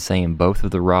right in saying both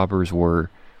of the robbers were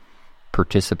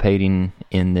participating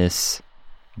in this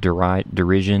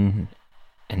derision,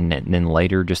 and then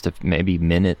later, just maybe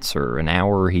minutes or an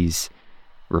hour, he's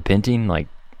repenting. Like,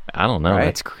 I don't know.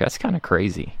 Right. That's kind of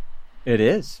crazy. It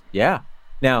is, yeah.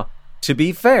 Now, to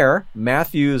be fair,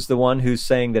 Matthew is the one who's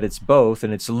saying that it's both,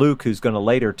 and it's Luke who's going to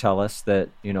later tell us that,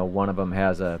 one of them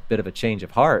has a bit of a change of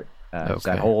heart. It's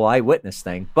that whole eyewitness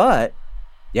thing. But,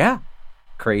 yeah,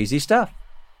 crazy stuff.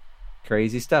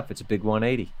 Crazy stuff. It's a big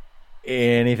 180.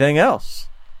 Anything else?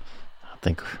 I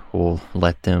think we'll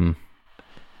let them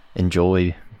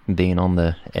enjoy being on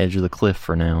the edge of the cliff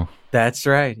for now. That's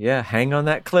right. Yeah, hang on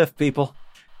that cliff, people.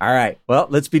 All right. Well,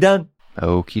 let's be done.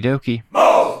 Okie dokie.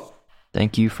 Most!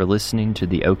 Thank you for listening to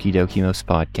the Okie Dokie Most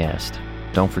podcast.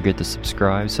 Don't forget to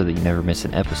subscribe so that you never miss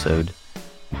an episode.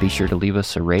 Be sure to leave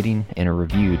us a rating and a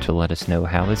review to let us know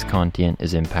how this content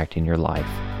is impacting your life.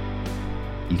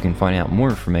 You can find out more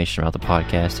information about the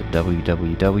podcast at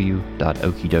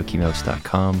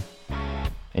www.okiedokimos.com.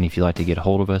 And if you'd like to get a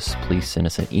hold of us, please send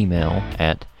us an email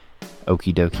at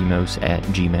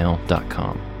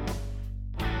okiedokimos@gmail.com.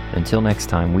 Until next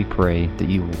time, we pray that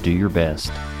you will do your best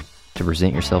to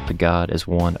present yourself to God as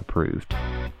one approved,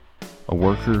 a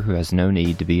worker who has no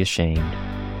need to be ashamed,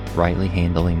 rightly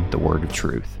handling the word of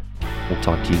truth. We'll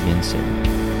talk to you again soon.